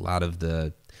a lot of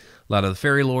the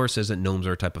fairy lore says that gnomes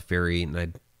are a type of fairy,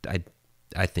 and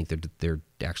I think they're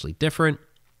actually different.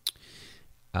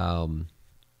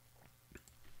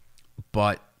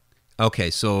 But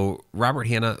okay, so Robert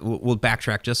Hanna, we'll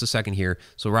backtrack just a second here.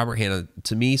 So Robert Hanna,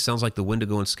 to me, sounds like the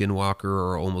Wendigo and Skinwalker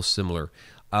are almost similar.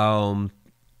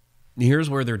 Here's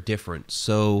where they're different.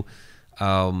 So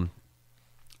for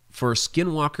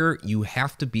Skinwalker, you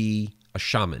have to be a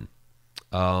shaman.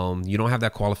 You don't have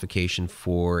that qualification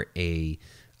for a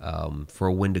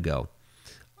Wendigo.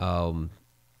 A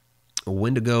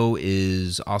Wendigo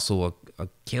is also a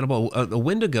cannibal. A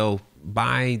Wendigo,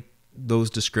 by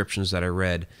those descriptions that I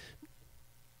read,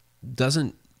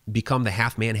 doesn't become the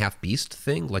half man, half beast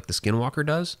thing like the Skinwalker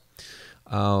does.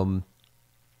 I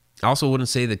also wouldn't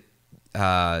say that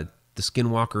the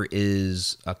Skinwalker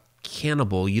is a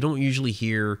cannibal. You don't usually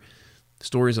hear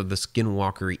stories of the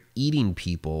Skinwalker eating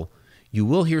people. You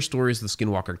will hear stories of the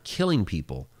Skinwalker killing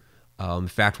people. In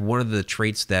fact, one of the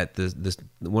traits that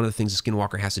one of the things the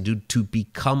Skinwalker has to do to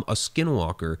become a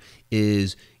Skinwalker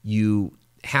is you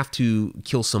have to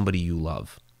kill somebody you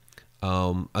love.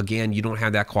 Again, you don't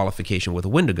have that qualification with a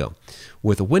Wendigo.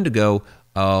 With a Wendigo,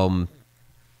 you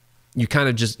kind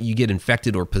of you get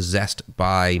infected or possessed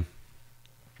by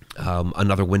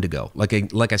another Wendigo. Like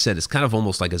I said, it's kind of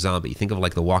almost like a zombie. Think of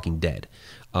like The Walking Dead.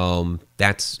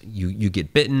 That's you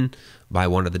get bitten by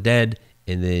one of the dead,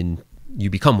 and then you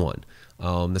become one.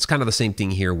 That's kind of the same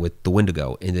thing here with the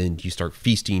Wendigo, and then you start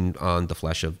feasting on the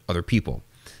flesh of other people.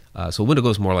 So Wendigo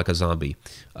is more like a zombie,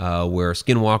 where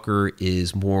Skinwalker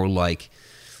is more like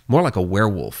a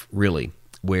werewolf, really,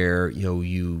 where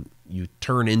you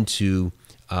turn into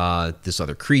this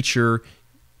other creature.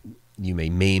 You may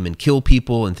maim and kill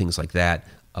people and things like that.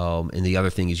 And the other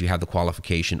thing is you have the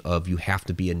qualification of you have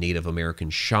to be a Native American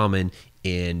shaman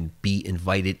and be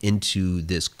invited into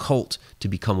this cult to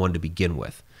become one to begin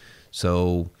with.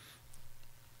 So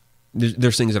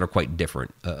there's things that are quite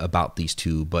different about these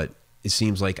two, but it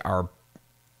seems like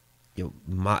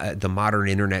the modern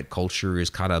internet culture is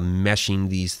kind of meshing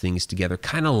these things together,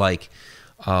 kind of like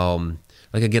I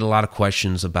get a lot of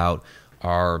questions about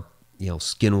are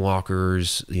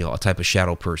Skinwalkers a type of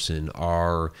shadow person,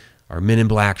 are Men in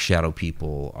Black shadow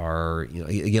people, are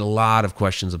I get a lot of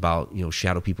questions about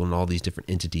shadow people and all these different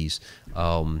entities.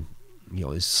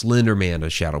 Is Slender Man a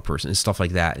shadow person and stuff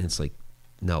like that? And it's like,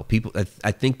 no, people.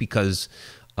 I think because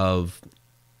of,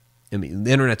 the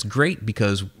internet's great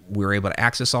because we're able to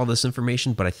access all this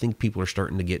information, but I think people are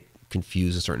starting to get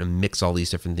confused and starting to mix all these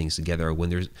different things together when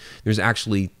there's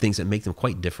actually things that make them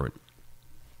quite different.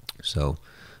 So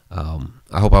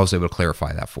I hope I was able to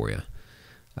clarify that for you.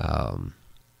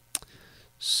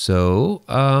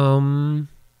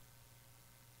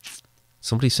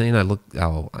 Somebody's saying I look.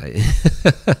 Oh,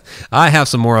 I have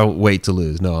some more weight to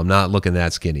lose. No, I'm not looking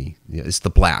that skinny. It's the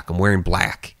black. I'm wearing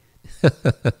black. I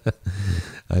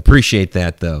appreciate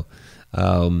that though.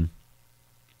 All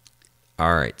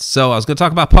right, so I was going to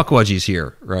talk about Pukwudgies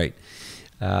here, right?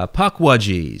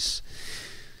 Pukwudgies.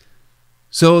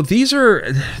 So these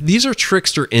are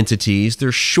trickster entities.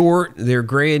 They're short. They're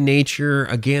gray in nature.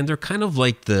 Again, they're kind of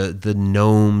like the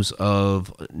gnomes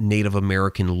of Native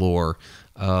American lore.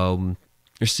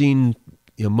 They're seen,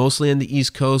 mostly on the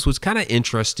East Coast. What's kind of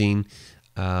interesting.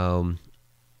 B3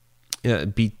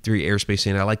 Airspace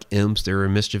saying, I like imps. They're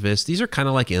mischievous. These are kind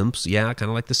of like imps. Yeah, kind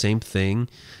of like the same thing.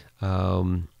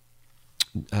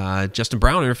 Justin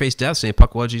Brown, Interface Death, saying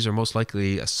Pukwudgies are most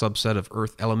likely a subset of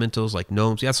Earth elementals like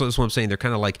gnomes. Yeah, that's what I'm saying. They're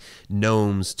kind of like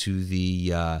gnomes to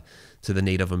the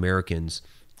Native Americans.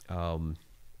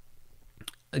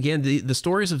 Again, the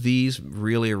stories of these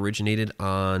really originated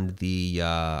on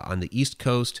the East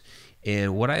Coast,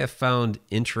 and what I have found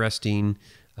interesting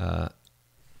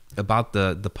about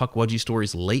the Pukwudgie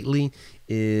stories lately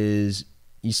is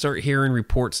you start hearing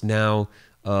reports now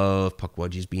of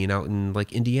Pukwudgies being out in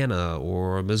like Indiana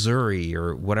or Missouri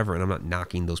or whatever, and I'm not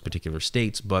knocking those particular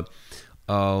states, but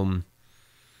I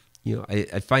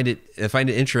find it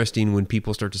interesting when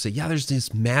people start to say, yeah, there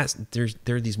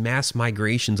are these mass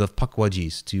migrations of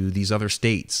Pukwudgies to these other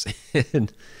states,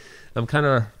 and I'm kind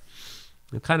of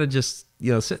just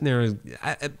sitting there.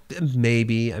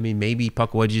 Maybe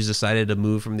Pukwudgies decided to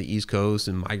move from the East Coast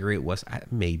and migrate west.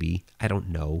 Maybe, I don't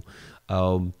know.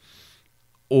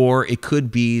 Or it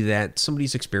could be that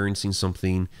somebody's experiencing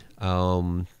something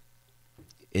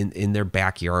in their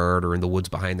backyard or in the woods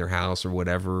behind their house or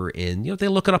whatever, and they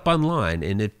look it up online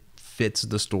and it fits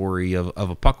the story of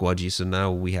a Pukwudgie. So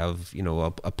now we have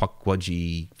a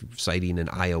Pukwudgie sighting in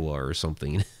Iowa or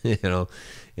something.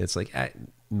 It's like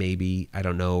maybe, I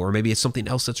don't know, or maybe it's something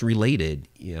else that's related.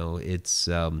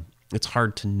 It's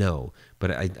hard to know,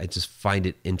 but I just find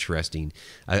it interesting.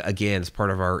 Again, it's part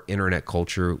of our internet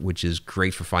culture, which is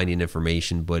great for finding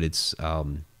information, but it's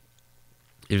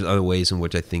there's other ways in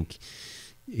which I think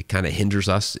it kind of hinders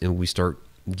us, and we start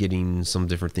getting some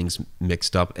different things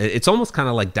mixed up. It's almost kind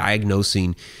of like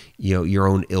diagnosing, your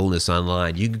own illness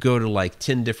online. You could go to like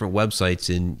 10 different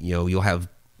websites, and you'll have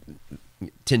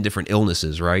 10 different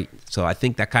illnesses, right? So I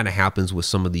think that kind of happens with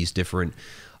some of these different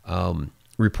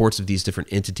reports of these different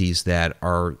entities that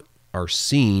are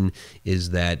seen, is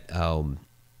that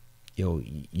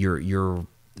you're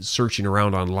searching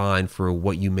around online for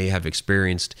what you may have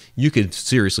experienced. You could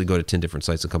seriously go to 10 different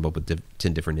sites and come up with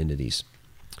 10 different entities.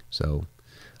 So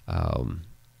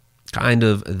kind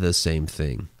of the same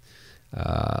thing.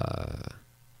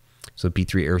 So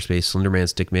B3 Airspace, Slenderman,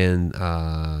 Stickman,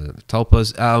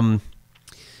 Tulpas,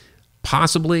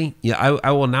 possibly. Yeah,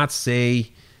 I will not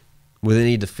say with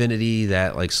any definity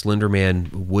that like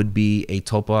Slenderman would be a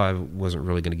tulpa. I wasn't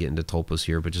really going to get into tulpas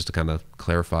here, but just to kind of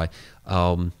clarify,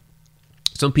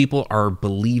 some people are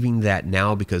believing that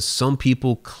now because some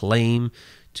people claim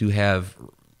to have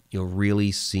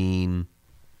really seen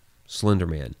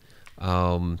Slenderman.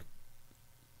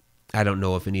 I don't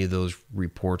know if any of those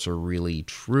reports are really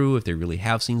true, if they really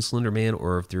have seen Slenderman,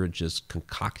 or if they're just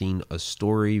concocting a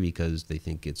story because they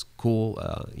think it's cool.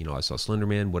 I saw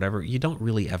Slenderman, whatever. You don't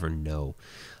really ever know.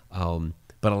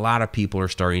 But a lot of people are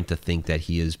starting to think that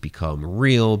he has become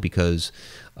real because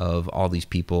of all these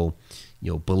people,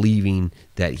 believing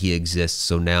that he exists.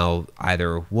 So now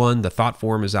either one, the thought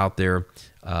form is out there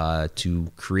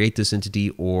to create this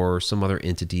entity, or some other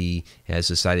entity has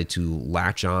decided to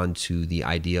latch on to the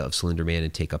idea of Slenderman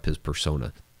and take up his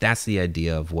persona. That's the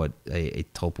idea of what a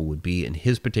tulpa would be in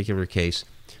his particular case.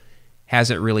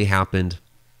 Has it really happened?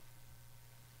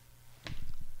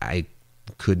 I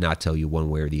could not tell you one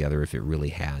way or the other if it really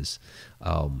has.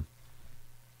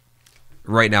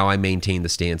 Right now, I maintain the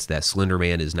stance that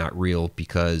Slenderman is not real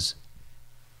because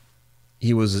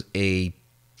he was a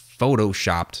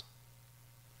photoshopped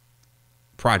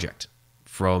project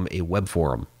from a web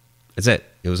forum. That's it.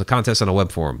 It was a contest on a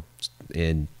web forum,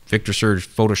 and Victor Surge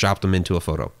photoshopped him into a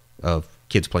photo of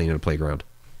kids playing in a playground.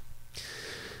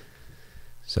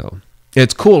 So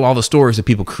it's cool, all the stories that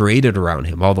people created around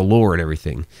him, all the lore and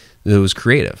everything. It was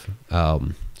creative.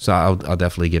 So I'll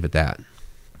definitely give it that.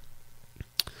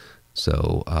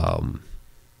 So,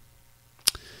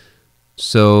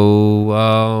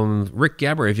 Rick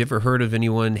Gabber, have you ever heard of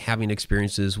anyone having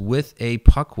experiences with a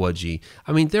Pukwudgie?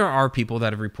 I mean, there are people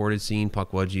that have reported seeing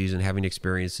Pukwudgies and having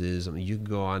experiences. I mean, you can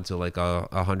go on to like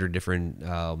 100 different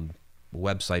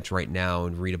websites right now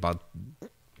and read about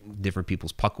different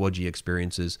people's Pukwudgie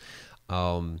experiences.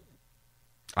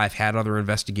 I've had other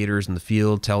investigators in the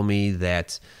field tell me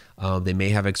that they may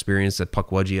have experienced a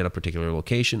Pukwudgie at a particular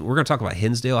location. We're going to talk about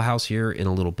Hinsdale House here in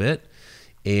a little bit,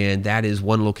 and that is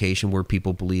one location where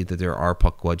people believe that there are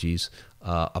Pukwudgies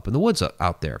up in the woods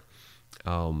out there.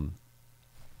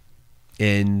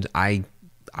 And I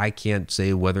can't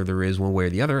say whether there is one way or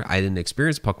the other. I didn't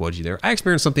experience Pukwudgie there. I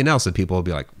experienced something else that people will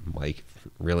be like, Mike,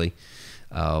 really?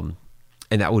 And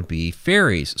that would be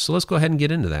fairies. So let's go ahead and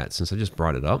get into that since I just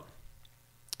brought it up.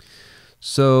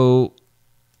 So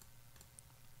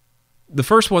the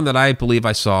first one that I believe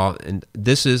I saw, and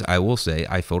this is, I will say,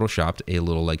 I photoshopped a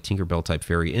little like Tinkerbell type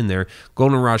fairy in there.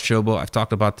 Goldenrod Showboat. I've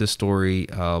talked about this story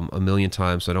a million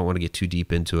times, so I don't want to get too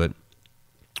deep into it.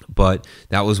 But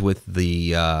that was with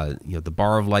the the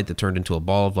bar of light that turned into a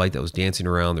ball of light that was dancing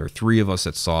around. There were 3 of us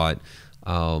that saw it.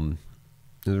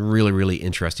 It was a really, really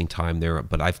interesting time there.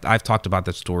 But I've talked about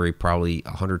that story probably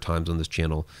 100 times on this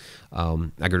channel. I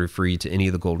could refer you to any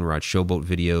of the Goldenrod Showboat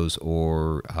videos,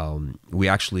 or we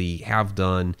actually have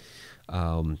done.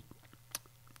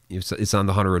 It's on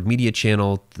the Haunted Road Media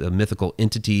channel, the Mythical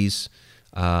Entities.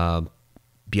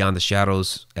 Beyond the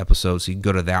Shadows episode, so you can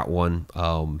go to that one.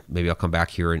 Maybe I'll come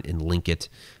back here and link it.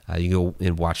 You can go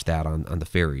and watch that on the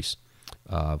fairies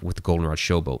with the Goldenrod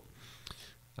Showboat.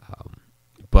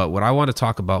 But what I want to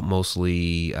talk about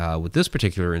mostly with this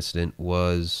particular incident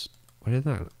was... Why did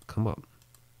that come up?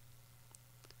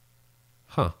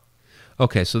 Huh.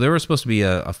 Okay, so there was supposed to be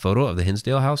a photo of the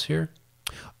Hinsdale house here.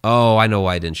 Oh, I know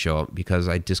why I didn't show up, because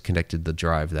I disconnected the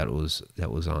drive that was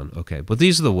on. Okay, but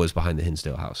these are the woods behind the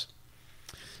Hinsdale house.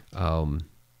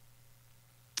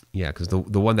 Yeah, because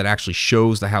the one that actually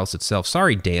shows the house itself.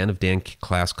 Sorry, Dan, if Dan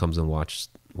Class comes and watches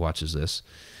this,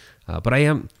 but I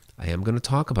am going to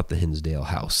talk about the Hinsdale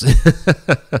house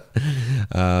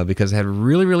because I had a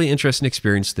really, really interesting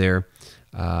experience there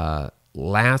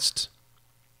last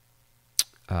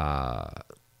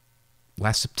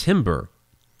September.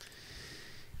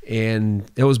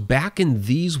 And it was back in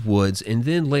these woods, and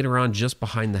then later on just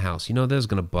behind the house. You know, that's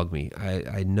going to bug me.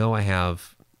 I know I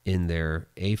have in there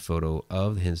a photo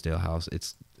of the Hinsdale house.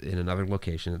 It's in another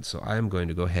location, so I am going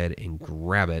to go ahead and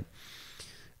grab it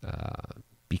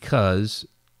because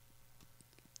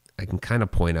I can kind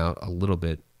of point out a little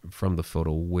bit from the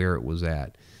photo where it was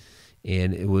at.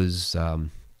 And it was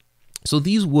so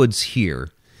these woods here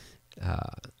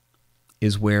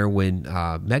is where when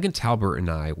Megan Talbert and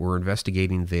I were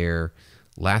investigating there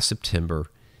last September,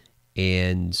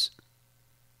 and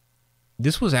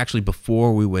this was actually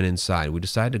before we went inside. We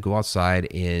decided to go outside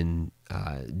and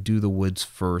do the woods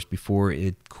first before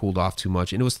it cooled off too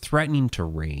much. And it was threatening to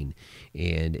rain,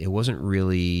 and it wasn't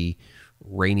really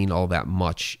raining all that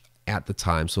much at the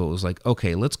time. So it was like,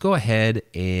 okay, let's go ahead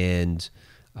and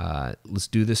let's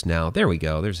do this now. There we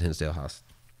go. There's the Hinsdale house.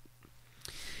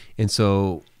 And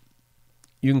so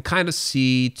you can kind of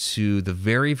see to the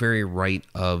very, very right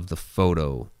of the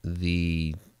photo,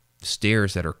 the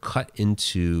stairs that are cut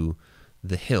into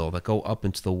the hill that go up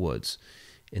into the woods.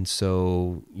 And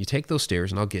so you take those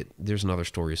stairs, and there's another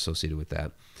story associated with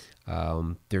that.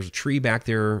 There's a tree back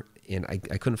there, and I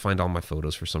couldn't find all my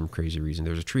photos for some crazy reason.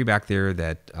 There's a tree back there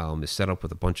that is set up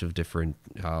with a bunch of different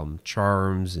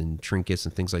charms and trinkets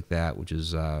and things like that, which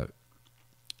is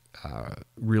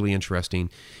really interesting.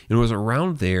 And it was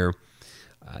around there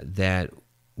that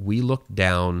we looked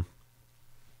down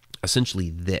essentially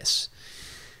this.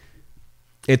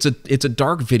 It's a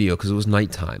dark video because it was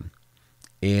nighttime,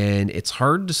 and it's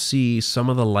hard to see some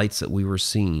of the lights that we were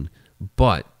seeing,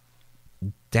 but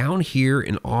down here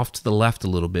and off to the left a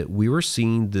little bit, we were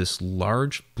seeing this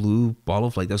large blue ball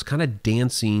of light that was kind of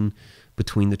dancing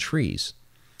between the trees.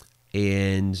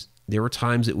 And there were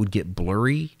times it would get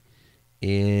blurry,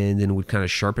 and then it would kind of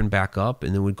sharpen back up,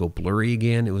 and then would go blurry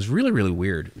again. It was really, really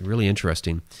weird, really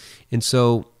interesting. And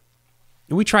so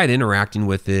we tried interacting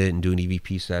with it and doing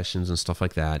EVP sessions and stuff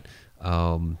like that.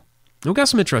 We got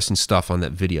some interesting stuff on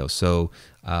that video. So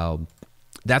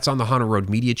that's on the Haunted Road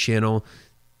Media channel.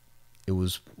 It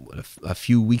was a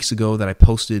few weeks ago that I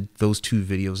posted those 2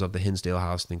 videos of the Hinsdale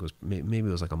house. I think it was maybe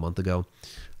it was like a month ago.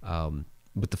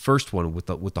 But the first one with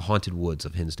the haunted woods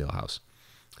of Hinsdale house.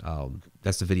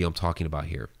 That's the video I'm talking about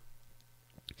here.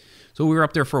 So we were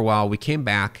up there for a while. We came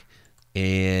back,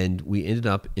 and we ended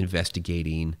up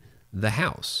investigating the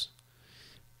house.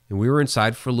 And we were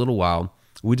inside for a little while.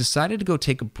 We decided to go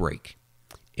take a break.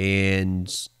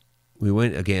 And we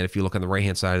went, again, if you look on the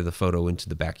right-hand side of the photo into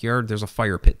the backyard, there's a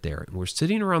fire pit there. And we're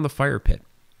sitting around the fire pit.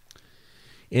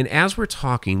 And as we're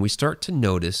talking, we start to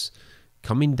notice,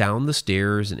 coming down the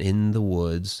stairs and in the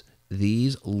woods,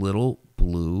 these little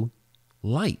blue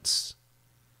lights.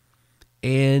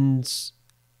 And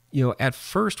at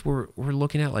first we're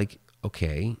looking at like,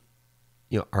 okay,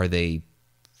 are they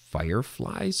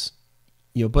fireflies?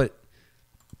 But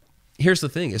here's the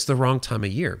thing. It's the wrong time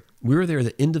of year. We were there at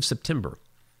the end of September.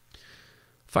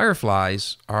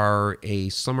 Fireflies are a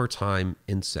summertime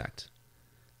insect.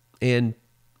 And,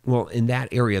 well, in that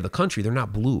area of the country, they're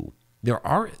not blue.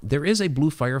 There is a blue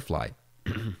firefly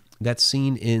that's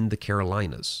seen in the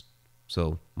Carolinas,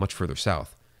 so much further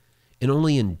south, and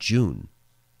only in June.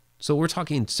 So we're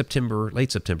talking September,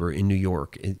 late September in New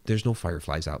York. There's no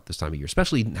fireflies out this time of year,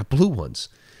 especially not blue ones.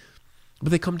 But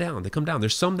they come down.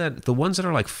 There's some the ones that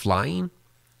are like flying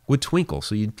would twinkle.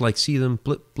 So you'd like see them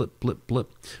blip, blip, blip,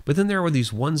 blip. But then there were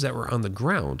these ones that were on the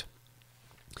ground,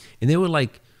 and they would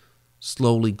like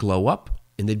slowly glow up,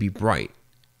 and they'd be bright.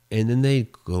 And then they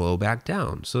glow back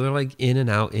down. So they're like in and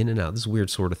out, in and out. This weird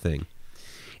sort of thing.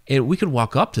 And we could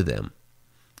walk up to them,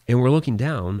 and we're looking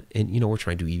down, and, we're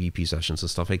trying to do EVP sessions and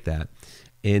stuff like that.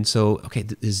 And so, okay,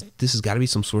 this has got to be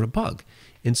some sort of bug.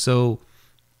 And so,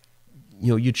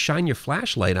 you'd shine your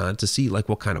flashlight on to see like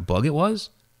what kind of bug it was.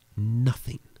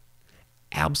 Nothing.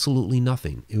 Absolutely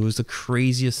nothing. It was the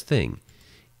craziest thing.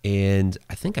 And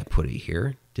I think I put it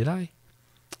here. Did I?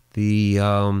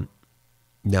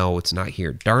 No, it's not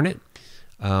here. Darn it.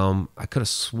 I could have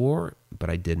swore,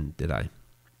 but I didn't, did I?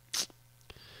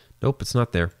 Nope, it's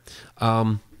not there.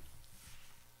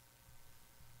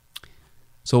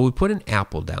 So we put an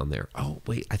apple down there. Oh,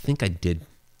 wait, I think I did.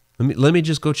 Let me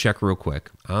just go check real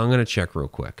quick. I'm going to check real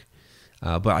quick.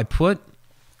 But I put,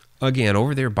 again,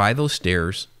 over there by those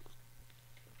stairs,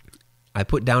 I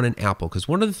put down an apple. Because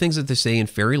one of the things that they say in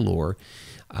fairy lore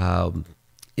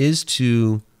is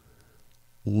to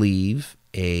leave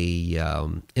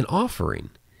an offering.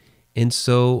 And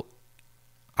so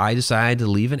I decided to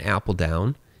leave an apple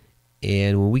down.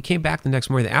 And when we came back the next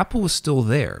morning, the apple was still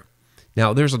there.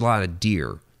 Now, there's a lot of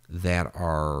deer that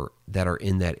are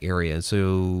in that area. And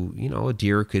so, a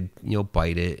deer could,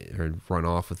 bite it or run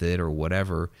off with it or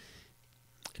whatever.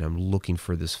 And I'm looking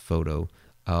for this photo.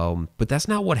 But that's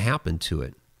not what happened to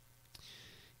it.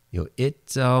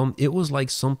 It was like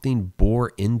something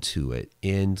bore into it,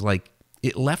 and like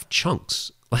it left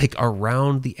chunks like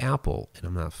around the apple. And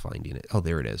I'm not finding it. Oh,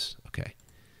 there it is. Okay.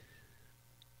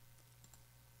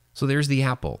 So there's the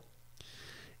apple.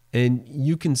 And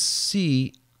you can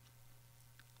see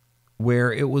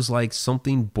where it was like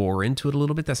something bore into it a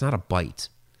little bit. That's not a bite.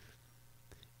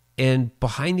 And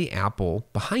behind the apple,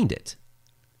 behind it,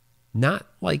 not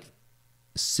like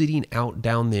sitting out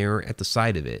down there at the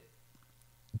side of it,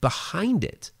 behind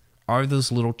it are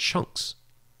those little chunks.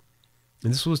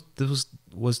 And this was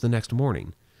the next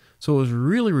morning. So it was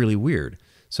really, really weird.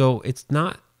 So it's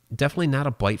definitely not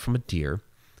a bite from a deer.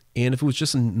 And if it was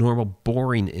just a normal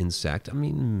boring insect, I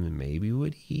mean, maybe it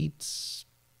would eat,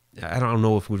 I don't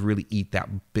know if it would really eat that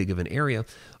big of an area,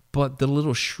 but the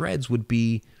little shreds would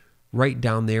be right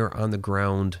down there on the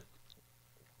ground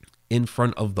in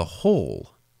front of the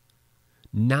hole,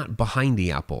 not behind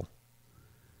the apple.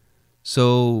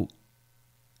 So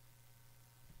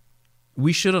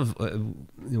we should have,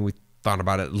 we thought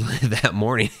about it that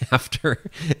morning after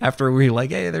we were like,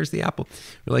 hey, there's the apple.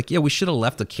 We're like, yeah, we should have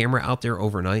left the camera out there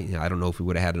overnight. I don't know if we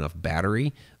would have had enough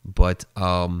battery, but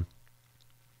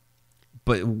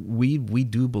we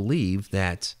do believe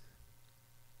that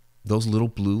those little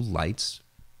blue lights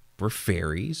were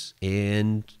fairies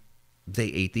and they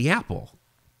ate the apple.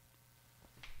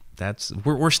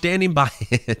 We're standing by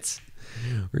it.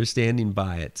 We're standing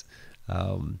by it.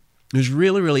 It was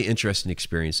really, really interesting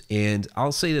experience. And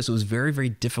I'll say this, it was very, very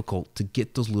difficult to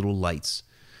get those little lights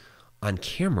on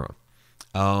camera.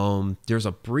 There's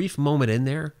a brief moment in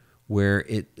there where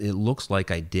it looks like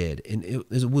I did. And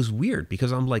it was weird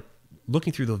because I'm like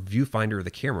looking through the viewfinder of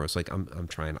the camera. It's like I'm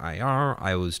trying IR.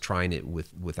 I was trying it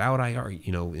without IR.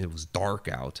 It was dark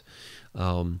out.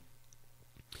 And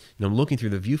I'm looking through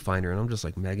the viewfinder and I'm just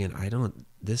like, Megan,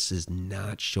 this is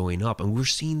not showing up. And we're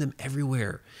seeing them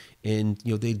everywhere. And,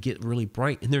 they'd get really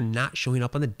bright and they're not showing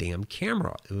up on the damn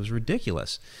camera. It was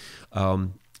ridiculous.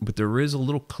 But there is a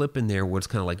little clip in there where it's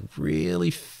kind of like really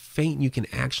faint. You can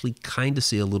actually kind of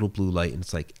see a little blue light. And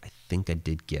it's like, I think I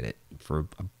did get it. For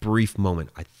a brief moment,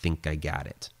 I think I got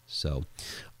it. So,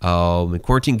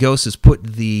 Quarantine Ghost has put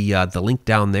the link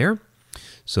down there.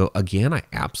 So again, I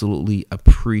absolutely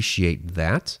appreciate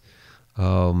that.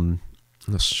 I'm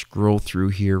going to scroll through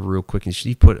here real quick. And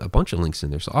she put a bunch of links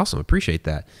in there. So awesome. Appreciate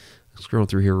that. Scroll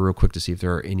through here real quick to see if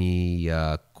there are any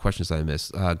questions that I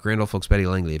missed. Grand Old Folks, Betty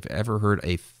Langley, have you ever heard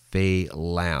a Fae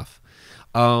laugh?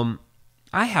 I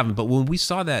haven't, but when we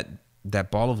saw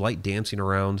that ball of light dancing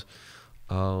around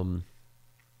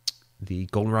the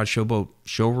Goldenrod Showboat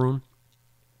showroom,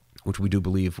 which we do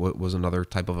believe was another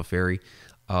type of a fairy.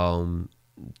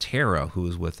 Tara, who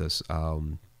was with us,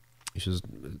 she was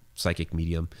a psychic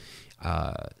medium.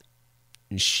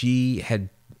 She had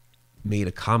made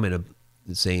a comment of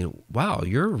saying, "Wow,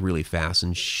 you're really fast,"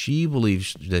 and she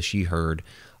believes that she heard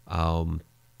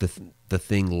the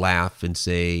thing laugh and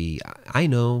say, "I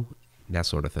know," that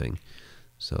sort of thing.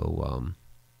 So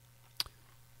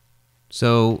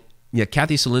yeah,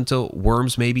 Kathy Salinto,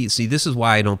 worms maybe. See, this is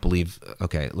why I don't believe.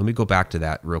 Okay, let me go back to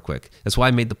that real quick. That's why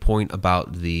I made the point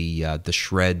about the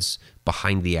shreds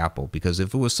behind the apple, because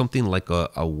if it was something like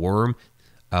a worm,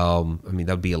 I mean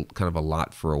that would be kind of a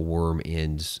lot for a worm,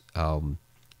 and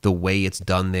the way it's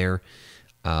done there,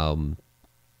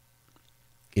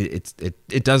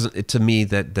 it doesn't, to me,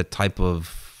 that the type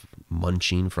of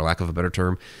munching, for lack of a better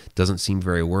term, doesn't seem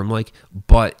very worm-like.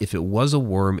 But if it was a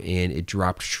worm and it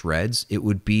dropped shreds, it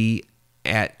would be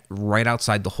at right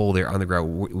outside the hole there on the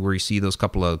ground where you see those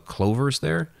couple of clovers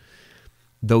there.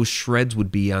 Those shreds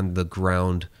would be on the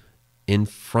ground in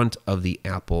front of the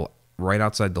apple, right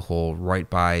outside the hole, right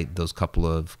by those couple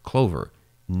of clover,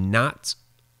 not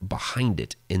behind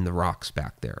it in the rocks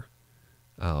back there.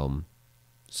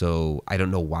 So I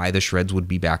don't know why the shreds would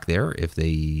be back there if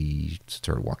they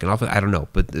started walking off it. I don't know.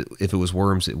 But if it was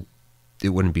worms, it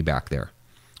wouldn't be back there.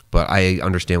 But I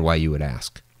understand why you would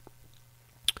ask.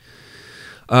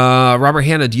 Robert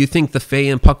Hanna, do you think the Fae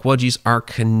and Pukwudgies are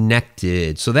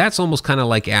connected? So that's almost kind of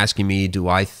like asking me, do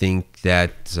I think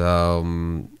that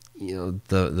the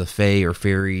Fae or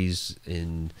fairies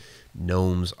and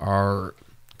gnomes are,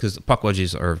 because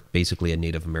Pukwudgies are basically a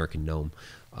Native American gnome.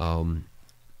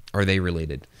 Are they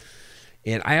related?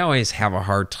 And I always have a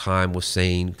hard time with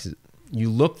saying, 'cause you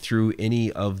look through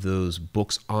any of those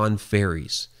books on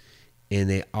fairies, and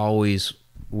they always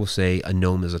will say a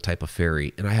gnome is a type of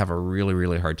fairy, and I have a really,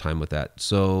 really hard time with that.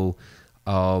 So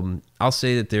I'll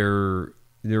say that they're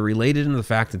related in the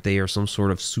fact that they are some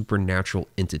sort of supernatural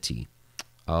entity.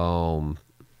 I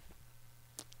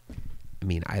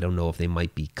mean, I don't know if they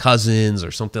might be cousins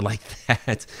or something like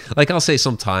that. Like I'll say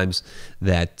sometimes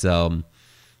that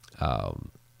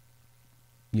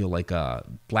like a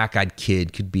black-eyed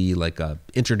kid could be like a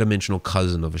interdimensional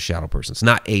cousin of a shadow person. It's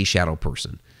not a shadow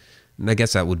person. And I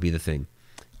guess that would be the thing.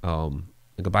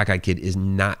 Like a black-eyed kid is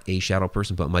not a shadow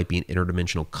person, but might be an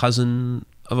interdimensional cousin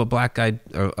of a black-eyed,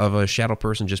 of a shadow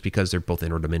person, just because they're both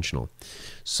interdimensional.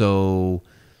 So,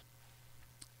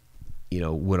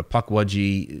 with a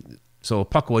Pukwudgie, so a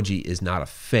Pukwudgie is not a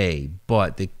fae,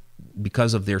 but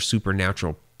because of their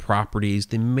supernatural properties,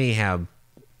 they may have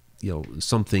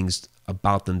some things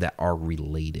about them that are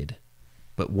related,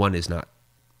 but one is not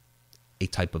a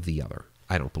type of the other.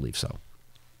 I don't believe so.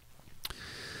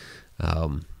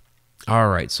 All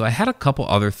right, so I had a couple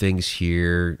other things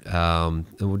here, and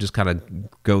we'll just kind of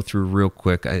go through real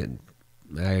quick.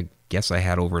 I guess I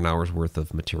had over an hour's worth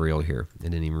of material here. I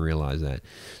didn't even realize that.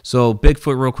 So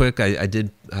Bigfoot, real quick, I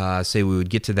did say we would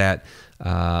get to that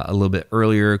a little bit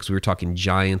earlier because we were talking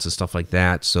giants and stuff like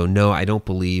that. So no, I don't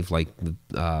believe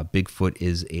Bigfoot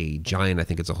is a giant. I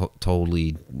think it's a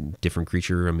totally different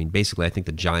creature. I mean, basically, I think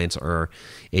the giants are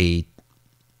a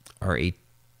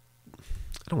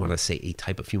I don't want to say a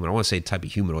type of human. I want to say a type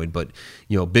of humanoid, but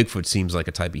Bigfoot seems like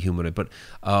a type of humanoid. But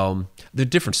they're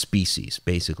different species,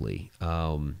 basically.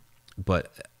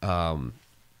 But a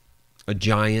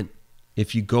giant,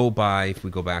 if we go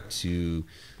back to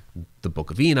the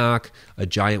Book of Enoch, a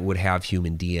giant would have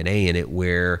human DNA in it,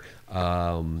 where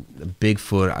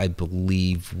Bigfoot, I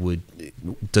believe,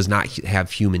 does not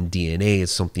have human DNA.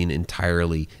 It's something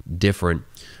entirely different.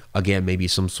 Again, maybe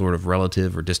some sort of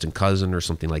relative or distant cousin or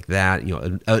something like that.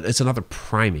 It's another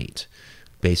primate,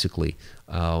 basically.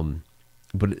 But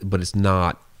it's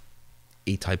not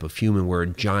a type of human, where a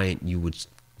giant you would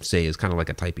say is kind of like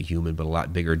a type of human, but a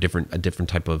lot bigger, a different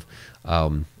type of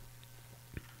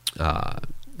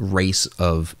race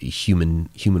of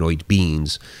humanoid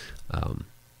beings.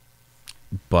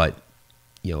 But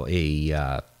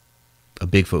a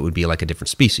Bigfoot would be like a different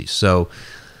species.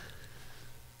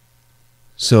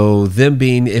 So them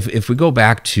being, if we go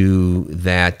back to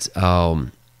that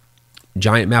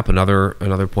giant map,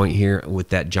 another point here with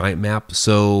that giant map.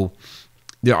 So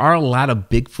there are a lot of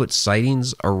Bigfoot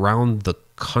sightings around the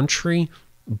country,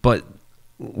 but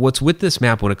what's with this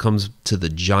map when it comes to the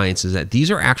giants is that these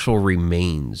are actual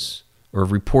remains, or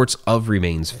reports of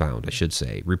remains found, I should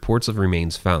say. Reports of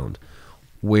remains found,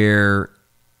 where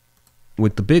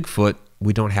with the Bigfoot,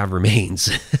 we don't have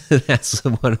remains. That's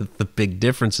one of the big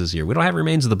differences here. We don't have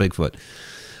remains of the Bigfoot.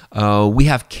 We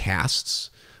have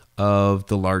casts of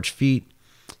the large feet.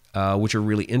 which are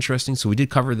really interesting. So we did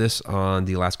cover this on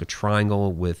the Alaska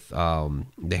Triangle with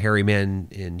the Hairy Man,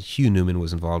 and Hugh Newman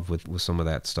was involved with some of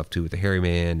that stuff too, with the Hairy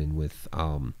Man, and with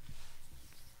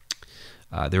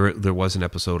there was an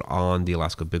episode on the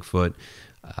Alaska Bigfoot.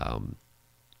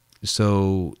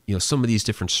 So, some of these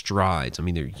different strides, I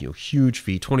mean, they're, huge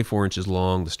feet, 24 inches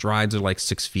long. The strides are like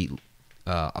 6 feet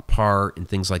apart and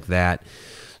things like that.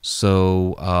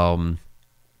 So,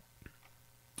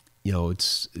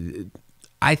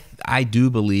 I do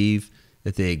believe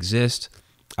that they exist.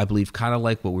 I believe, kind of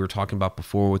like what we were talking about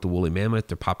before with the woolly mammoth,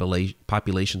 their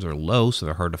populations are low, so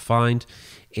they're hard to find.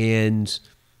 And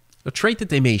a trait that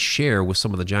they may share with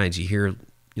some of the giants, you hear,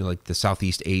 like the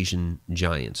Southeast Asian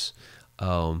giants,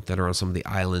 that are on some of the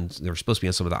islands. They're supposed to be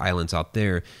on some of the islands out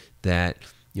there that,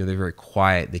 they're very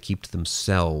quiet. They keep to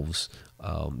themselves,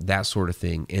 that sort of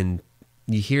thing. And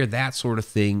you hear that sort of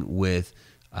thing with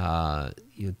the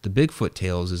Bigfoot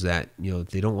tales, is that,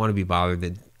 they don't want to be bothered,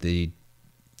 that they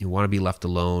want to be left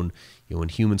alone. When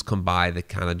humans come by, they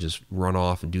kind of just run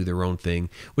off and do their own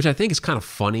thing, which I think is kind of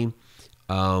funny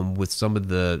with some of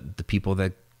the people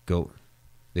that go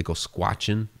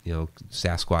squatching,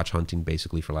 Sasquatch hunting,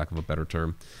 basically, for lack of a better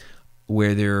term,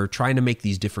 where they're trying to make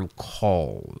these different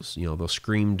calls. They'll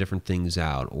scream different things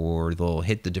out, or they'll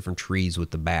hit the different trees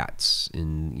with the bats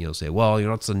and, say, well,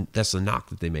 that's the knock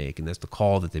that they make, and that's the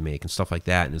call that they make, and stuff like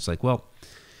that. And it's like, well,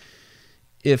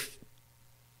 if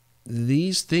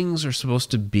these things are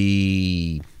supposed to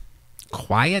be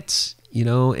quiet,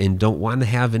 and don't want to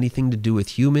have anything to do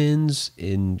with humans,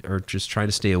 and or just try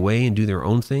to stay away and do their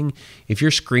own thing, if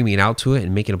you're screaming out to it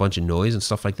and making a bunch of noise and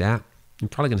stuff like that, you're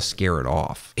probably going to scare it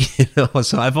off.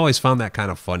 So I've always found that kind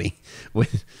of funny when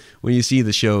you see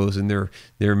the shows and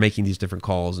they're making these different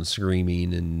calls and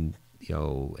screaming and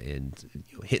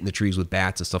hitting the trees with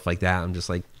bats and stuff like that. I'm just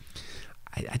like,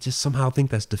 I just somehow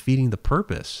think that's defeating the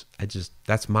purpose.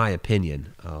 That's my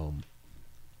opinion.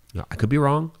 I could be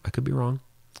wrong.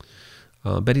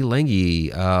 Betty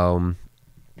Lange,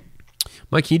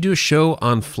 Mike, can you do a show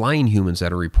on flying humans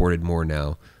that are reported more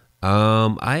now?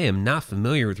 I am not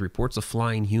familiar with reports of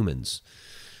flying humans.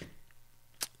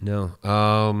 No.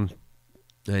 And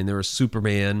there was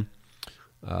Superman.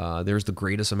 There's the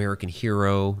Greatest American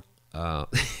Hero. I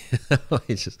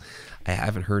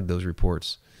haven't heard those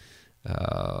reports.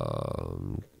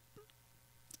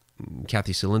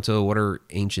 Kathy Cilento, what are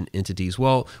ancient entities?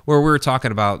 Well, where we were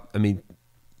talking about,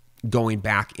 going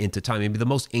back into time, maybe the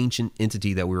most ancient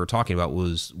entity that we were talking about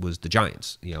was the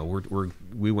giants.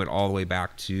 We went all the way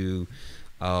back to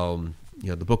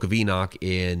the Book of Enoch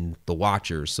and the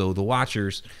Watchers. So the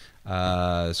Watchers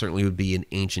certainly would be an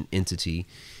ancient entity,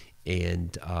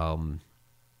 and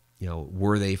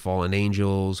were they fallen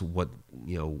angels? What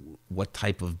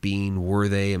type of being were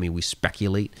they? We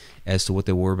speculate as to what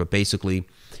they were, but basically,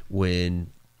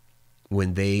 when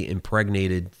they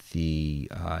impregnated the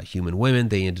human women,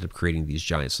 they ended up creating these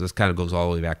giants. So this kind of goes all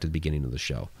the way back to the beginning of the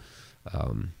show.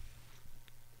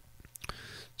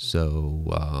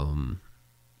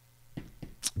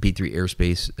 B3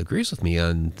 Airspace agrees with me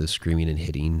on the screaming and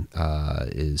hitting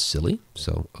is silly.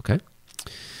 So, okay.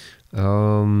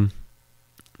 I'm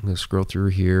going to scroll through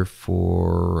here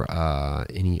for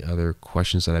any other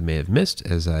questions that I may have missed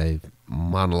as I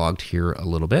monologued here a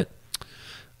little bit.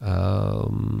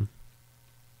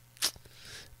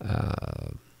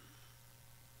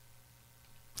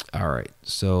 All right.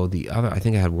 So the other, I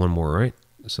think I had one more, right?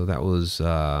 So that was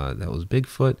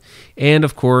Bigfoot, and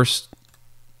of course,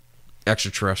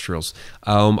 extraterrestrials.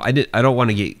 I don't want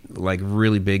to get like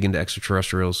really big into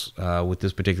extraterrestrials with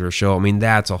this particular show.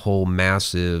 That's a whole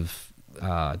massive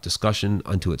discussion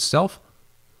unto itself.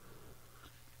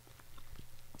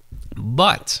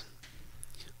 But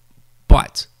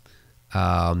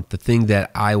the thing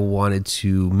that I wanted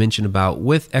to mention about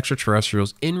with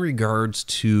extraterrestrials in regards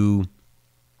to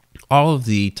all of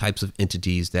the types of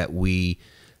entities that we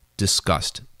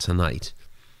discussed tonight,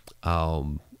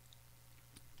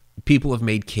 people have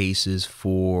made cases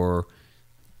for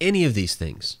any of these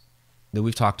things that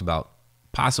we've talked about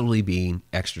possibly being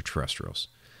extraterrestrials.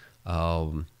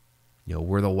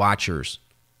 Were the Watchers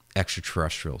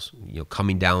extraterrestrials,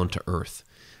 coming down to Earth?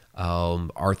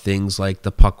 Are things like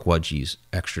the Pukwudgies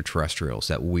extraterrestrials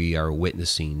that we are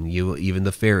witnessing? Even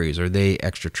the fairies, are they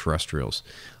extraterrestrials?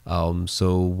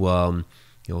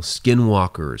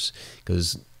 Skinwalkers,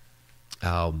 because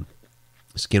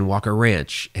Skinwalker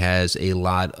Ranch has a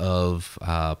lot of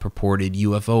purported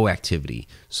UFO activity.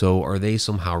 So are they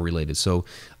somehow related? So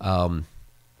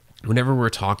whenever we're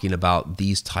talking about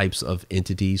these types of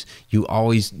entities, you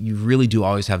really do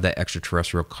always have that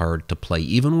extraterrestrial card to play.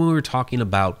 Even when we were talking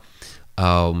about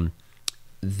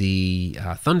the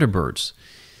Thunderbirds,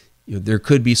 there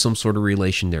could be some sort of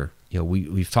relation there.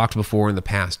 We've talked before in the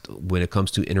past when it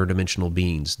comes to interdimensional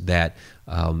beings that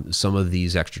some of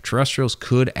these extraterrestrials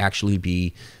could actually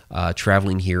be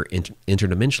traveling here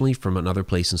interdimensionally from another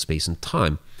place in space and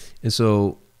time. And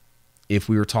so if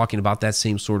we were talking about that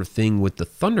same sort of thing with the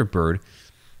Thunderbird,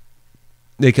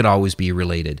 they could always be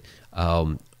related.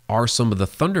 Are some of the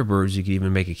Thunderbirds, you could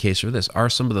even make a case for this, are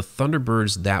some of the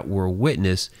Thunderbirds that were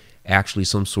witnessed actually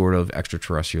some sort of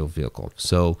extraterrestrial vehicle?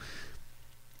 So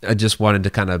I just wanted to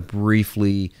kind of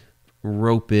briefly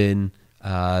rope in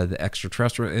the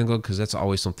extraterrestrial angle, because that's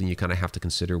always something you kind of have to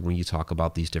consider when you talk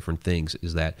about these different things,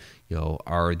 is that,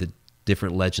 are the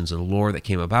different legends and lore that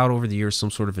came about over the years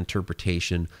some sort of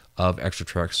interpretation of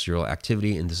extraterrestrial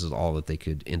activity, and this is all that they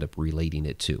could end up relating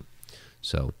it to.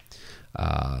 So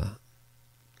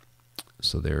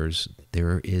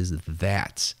there is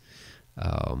that.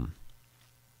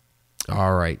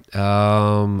 All right.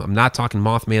 I'm not talking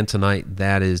Mothman tonight.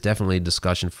 That is definitely a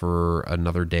discussion for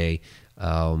another day.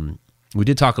 We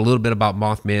did talk a little bit about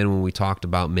Mothman when we talked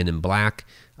about Men in Black,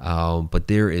 but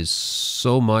there is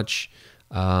so much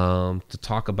to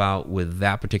talk about with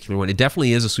that particular one. It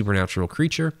definitely is a supernatural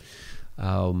creature,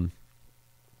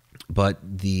 but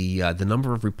the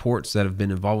number of reports that have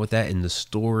been involved with that and the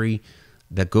story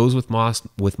that goes with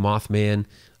Mothman,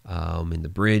 and the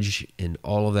bridge and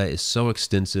all of that is so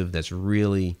extensive. That's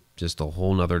really just a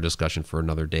whole nother discussion for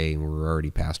another day, and we're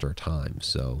already past our time.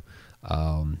 So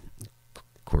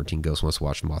Quarantine Ghost wants to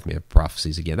watch Mothman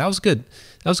Prophecies again. That was good.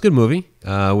 That was a good movie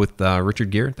with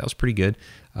Richard Gere. That was pretty good.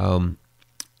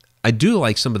 I do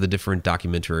like some of the different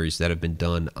documentaries that have been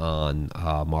done on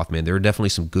Mothman. There are definitely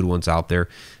some good ones out there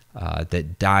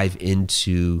that dive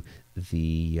into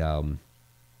the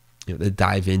that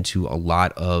dive into a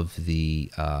lot of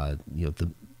the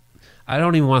the, I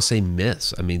don't even want to say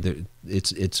myths. I mean,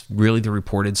 it's really the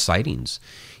reported sightings,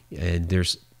 and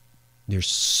there's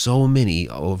so many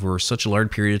over such a large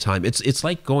period of time. It's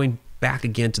like going back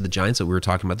again to the giants that we were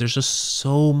talking about. There's just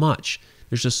so much.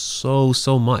 There's just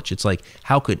so much. It's like,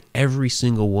 how could every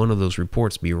single one of those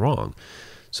reports be wrong?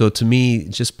 So to me,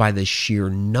 just by the sheer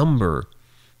number,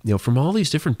 from all these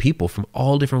different people, from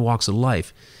all different walks of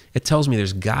life, it tells me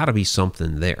there's got to be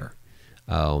something there.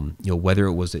 Whether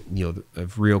it was a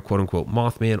real quote unquote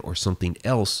Mothman or something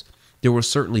else, there was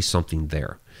certainly something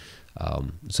there.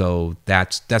 So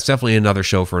that's definitely another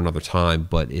show for another time,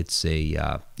 but it's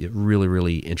a really,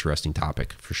 really interesting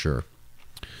topic for sure.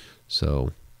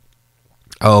 So,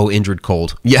 Indrid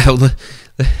Cold. Yeah.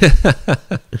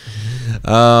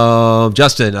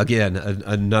 Justin, again,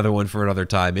 another one for another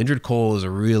time. Indrid Cold is a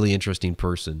really interesting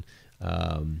person.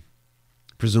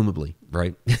 Presumably,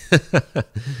 right?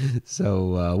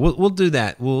 So we'll do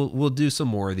that. We'll do some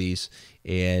more of these,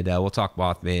 and we'll talk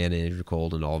Mothman and Indrid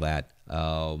Cold and all that.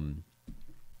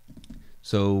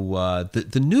 So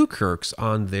the Newkirks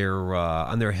on their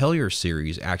Hellier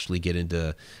series actually get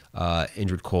into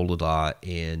Indrid Cold a lot,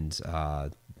 and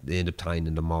they end up tying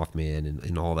into Mothman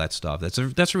and all that stuff. That's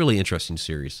a really interesting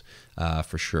series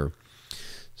for sure.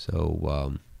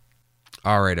 So.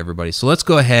 All right, everybody. So let's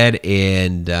go ahead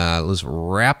and let's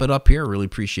wrap it up here. Really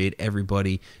appreciate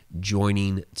everybody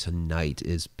joining tonight.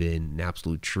 It's been an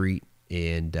absolute treat,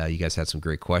 and you guys had some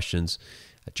great questions.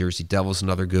 Jersey Devil's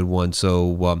another good one.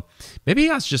 So maybe you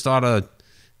guys just ought to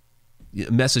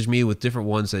message me with different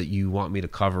ones that you want me to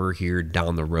cover here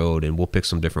down the road, and we'll pick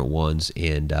some different ones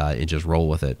and just roll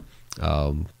with it.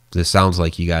 This sounds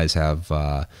like you guys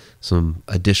have some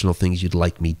additional things you'd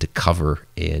like me to cover,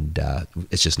 and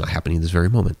it's just not happening this very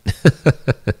moment.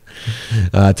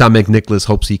 Tom McNicholas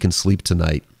hopes he can sleep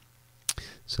tonight.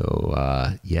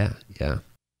 So, yeah.